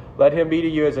 let him be to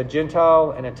you as a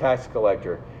Gentile and a tax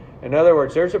collector. In other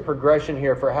words, there's a progression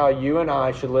here for how you and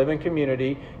I should live in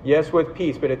community, yes, with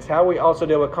peace, but it's how we also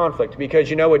deal with conflict. Because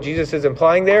you know what Jesus is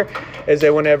implying there is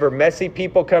that whenever messy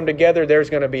people come together, there's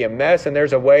going to be a mess, and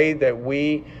there's a way that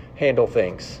we handle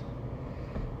things.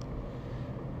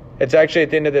 It's actually at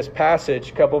the end of this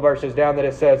passage, a couple verses down, that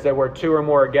it says that where 2 or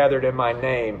more are gathered in my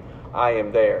name, I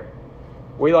am there.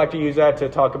 We like to use that to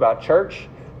talk about church,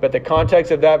 but the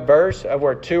context of that verse of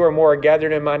where 2 or more are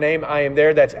gathered in my name, I am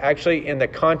there, that's actually in the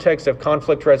context of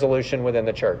conflict resolution within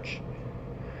the church.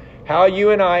 How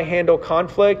you and I handle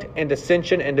conflict and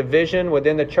dissension and division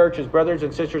within the church as brothers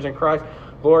and sisters in Christ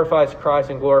glorifies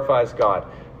Christ and glorifies God.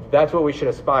 That's what we should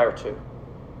aspire to.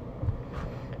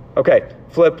 Okay,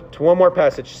 flip to one more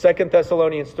passage, 2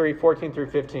 Thessalonians 3, 14 through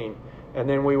 15, and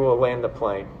then we will land the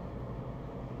plane.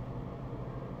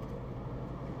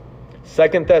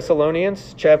 2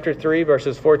 Thessalonians chapter 3,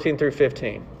 verses 14 through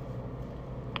 15.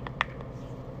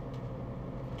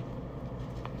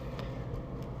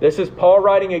 This is Paul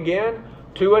writing again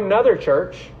to another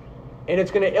church, and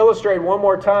it's going to illustrate one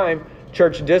more time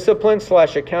church discipline /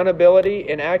 accountability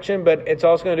in action, but it's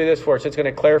also going to do this for us. It's going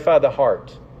to clarify the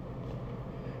heart.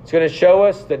 It's going to show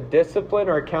us the discipline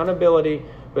or accountability,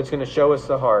 but it's going to show us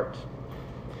the heart.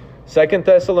 2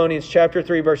 Thessalonians chapter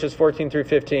 3, verses 14 through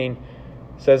 15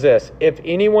 says this: If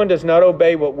anyone does not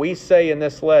obey what we say in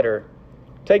this letter,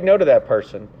 Take note of that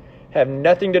person. Have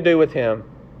nothing to do with him,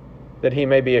 that he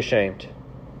may be ashamed.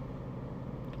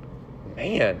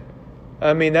 Man,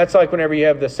 I mean, that's like whenever you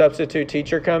have the substitute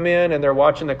teacher come in and they're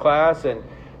watching the class and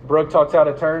Brooke talks out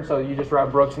of turn, so you just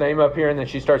write Brooke's name up here and then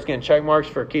she starts getting check marks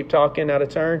for keep talking out of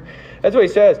turn. That's what he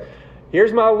says.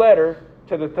 Here's my letter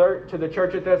to the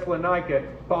church at Thessalonica.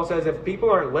 Paul says, if people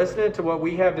aren't listening to what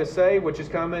we have to say, which is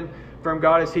coming from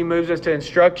God as he moves us to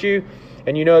instruct you,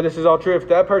 and you know this is all true, if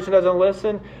that person doesn't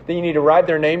listen, then you need to write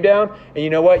their name down, and you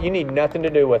know what? You need nothing to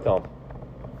do with them.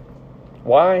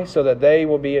 Why? So that they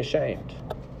will be ashamed.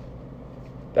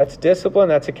 That's discipline,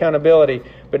 that's accountability.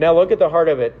 But now look at the heart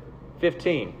of it.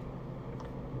 15.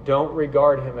 Don't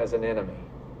regard him as an enemy.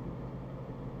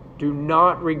 Do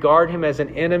not regard him as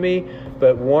an enemy,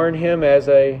 but warn him as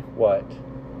a what?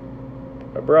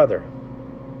 A brother.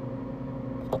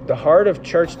 The heart of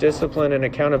church discipline and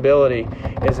accountability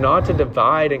is not to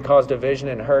divide and cause division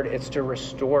and hurt. It's to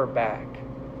restore back.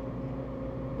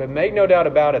 But make no doubt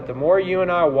about it, the more you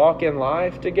and I walk in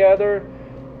life together,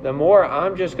 the more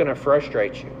I'm just going to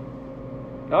frustrate you.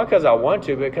 Not because I want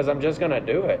to, but because I'm just going to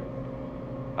do it.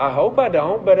 I hope I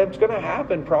don't, but it's going to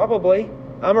happen probably.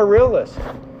 I'm a realist.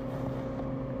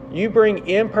 You bring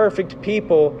imperfect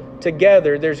people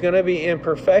together, there's going to be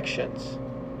imperfections.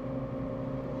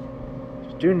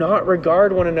 Do not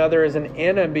regard one another as an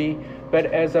enemy, but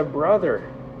as a brother.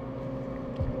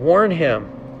 Warn him.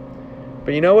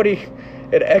 But you know what? It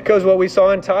echoes what we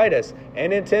saw in Titus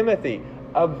and in Timothy.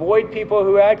 Avoid people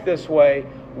who act this way.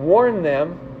 Warn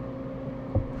them.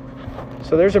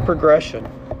 So there's a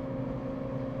progression.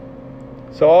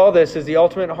 So all this is the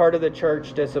ultimate heart of the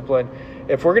church discipline.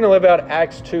 If we're going to live out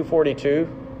Acts 2:42,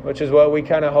 which is what we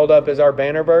kind of hold up as our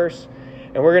banner verse,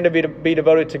 and we're going to be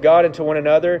devoted to God and to one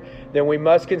another, then we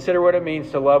must consider what it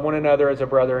means to love one another as a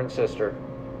brother and sister.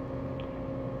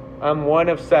 I'm one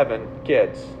of 7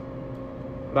 kids.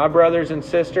 My brothers and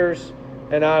sisters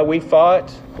and I, we fought,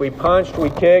 we punched, we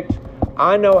kicked.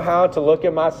 I know how to look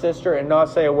at my sister and not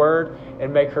say a word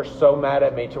and make her so mad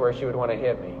at me to where she would want to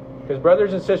hit me. Because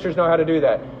brothers and sisters know how to do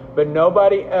that. But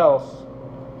nobody else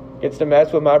gets to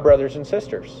mess with my brothers and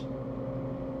sisters.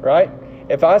 Right?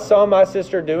 If I saw my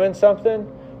sister doing something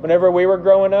whenever we were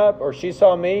growing up, or she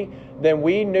saw me, then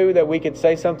we knew that we could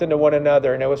say something to one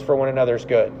another and it was for one another's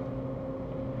good.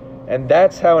 And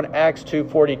that's how an Acts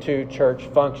 2:42 church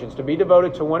functions. To be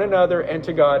devoted to one another and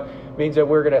to God means that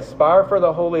we're going to aspire for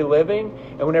the holy living.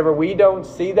 And whenever we don't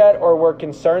see that, or we're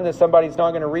concerned that somebody's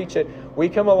not going to reach it, we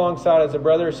come alongside as a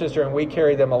brother or sister and we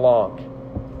carry them along.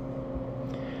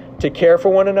 To care for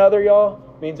one another, y'all,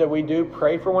 means that we do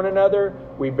pray for one another,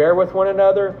 we bear with one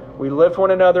another, we lift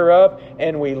one another up,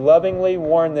 and we lovingly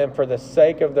warn them for the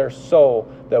sake of their soul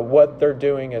that what they're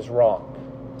doing is wrong.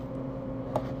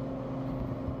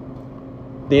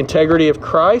 The integrity of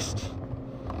Christ,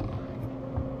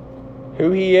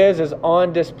 who he is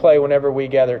on display whenever we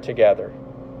gather together.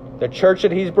 The church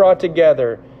that he's brought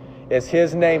together is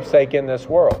his namesake in this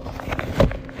world.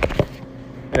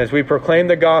 And as we proclaim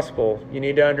the gospel, you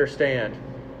need to understand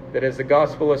that as the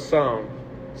gospel is sown,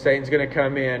 Satan's going to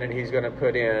come in and he's going to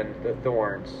put in the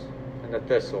thorns and the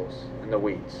thistles and the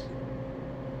weeds.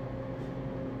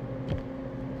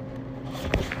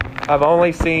 I've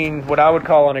only seen what I would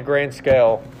call on a grand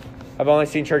scale. I've only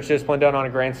seen church discipline done on a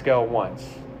grand scale once.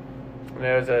 And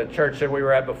there was a church that we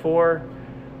were at before,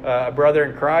 a brother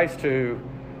in Christ who,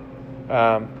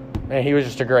 and he was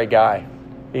just a great guy.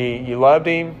 You loved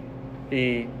him.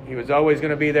 He was always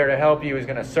going to be there to help you. He was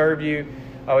going to serve you.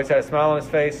 Always had a smile on his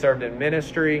face, served in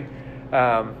ministry.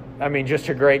 Just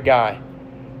a great guy.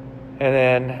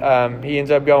 And then he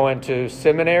ends up going to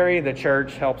seminary. The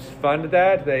church helps fund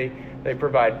that. They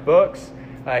provide books.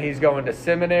 He's going to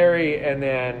seminary and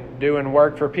then doing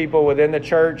work for people within the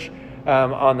church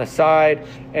on the side.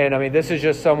 And this is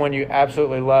just someone you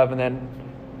absolutely love. And then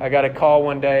I got a call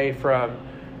one day from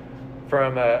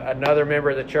another member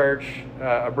of the church,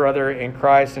 a brother in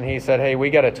Christ, and he said, "Hey, we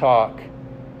got to talk.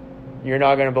 You're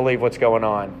not going to believe what's going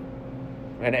on."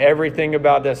 And everything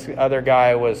about this other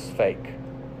guy was fake.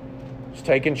 He was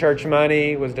taking church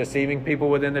money, was deceiving people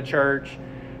within the church,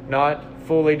 not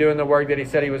fully doing the work that he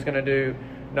said he was going to do,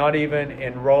 not even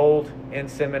enrolled in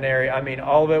seminary.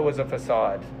 All of it was a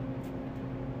facade.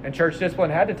 And church discipline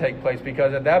had to take place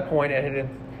because at that point,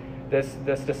 this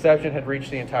deception had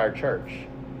reached the entire church.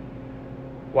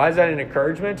 Why is that an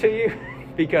encouragement to you?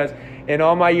 Because in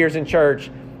all my years in church,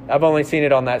 I've only seen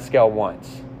it on that scale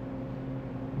once.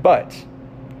 But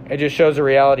it just shows the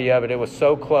reality of it. It was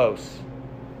so close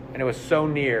and it was so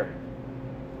near.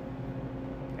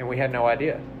 And we had no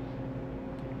idea.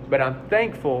 But I'm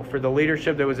thankful for the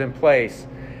leadership that was in place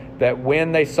that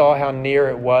when they saw how near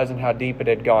it was and how deep it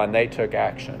had gone, they took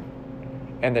action.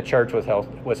 And the church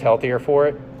was healthier for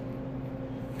it.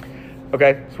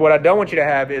 Okay, so what I don't want you to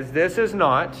have is this is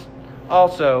not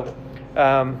also...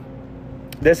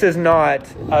 this is not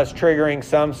us triggering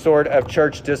some sort of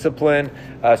church discipline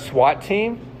SWAT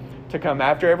team to come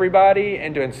after everybody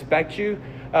and to inspect you.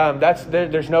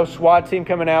 There's no SWAT team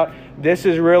coming out. This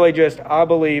is really just, I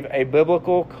believe, a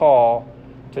biblical call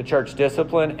to church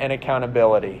discipline and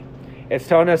accountability. It's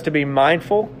telling us to be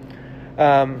mindful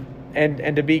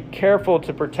and to be careful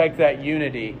to protect that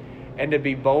unity, and to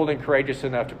be bold and courageous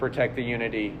enough to protect the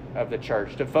unity of the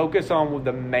church. To focus on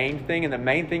the main thing, and the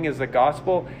main thing is the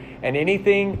gospel. And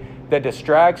anything that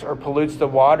distracts or pollutes the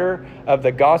water of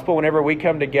the gospel whenever we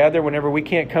come together, whenever we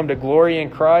can't come to glory in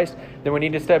Christ, then we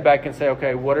need to step back and say,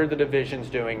 okay, what are the divisions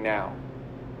doing now?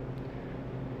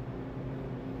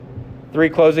 3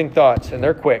 closing thoughts, and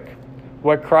they're quick.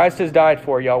 What Christ has died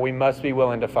for, y'all, we must be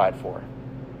willing to fight for.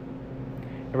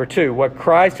 Number 2, what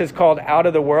Christ has called out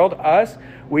of the world, us,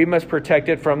 we must protect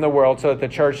it from the world so that the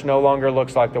church no longer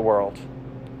looks like the world.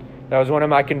 That was one of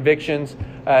my convictions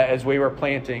as we were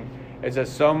planting, is that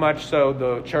so much so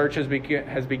the church has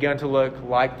begun to look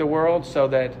like the world, so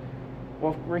that,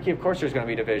 well, Ricky, of course there's going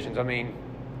to be divisions. I mean,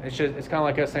 it's kind of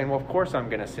like us saying, well, of course I'm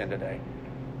going to sin today.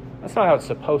 That's not how it's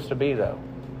supposed to be, though.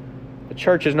 The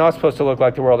church is not supposed to look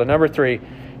like the world. And number 3,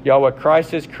 y'all, what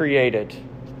Christ has created,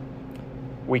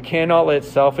 we cannot let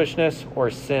selfishness or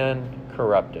sin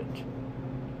corrupt it.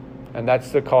 And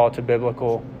that's the call to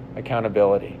biblical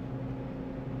accountability.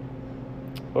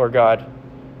 Lord God,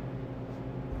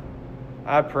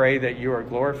 I pray that you are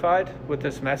glorified with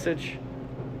this message.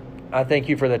 I thank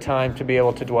you for the time to be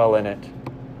able to dwell in it.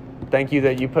 Thank you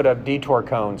that you put up detour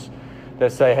cones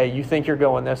that say, hey, you think you're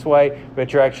going this way,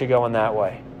 but you're actually going that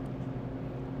way.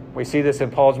 We see this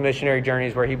in Paul's missionary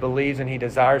journeys, where he believes and he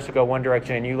desires to go one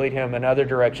direction, and you lead him another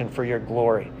direction for your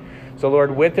glory. So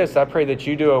Lord, with this, I pray that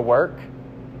you do a work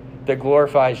that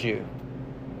glorifies you,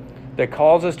 that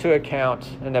calls us to account,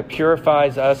 and that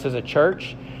purifies us as a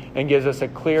church and gives us a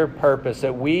clear purpose,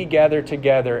 that we gather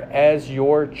together as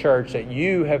your church, that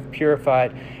you have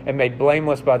purified and made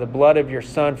blameless by the blood of your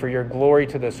Son for your glory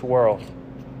to this world.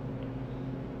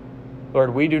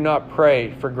 Lord, we do not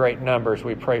pray for great numbers.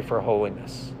 We pray for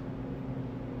holiness.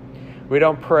 We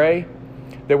don't pray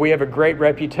that we have a great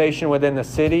reputation within the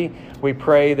city. We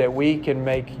pray that we can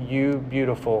make you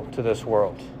beautiful to this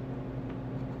world.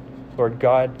 Lord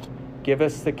God, give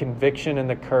us the conviction and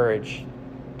the courage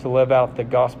to live out the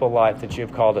gospel life that you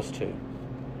have called us to,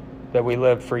 that we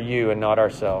live for you and not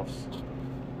ourselves.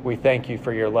 We thank you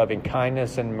for your loving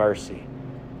kindness and mercy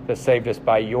that saved us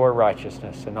by your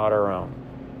righteousness and not our own.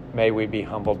 May we be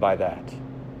humbled by that.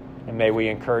 And may we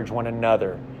encourage one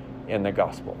another in the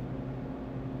gospel.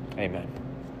 Amen.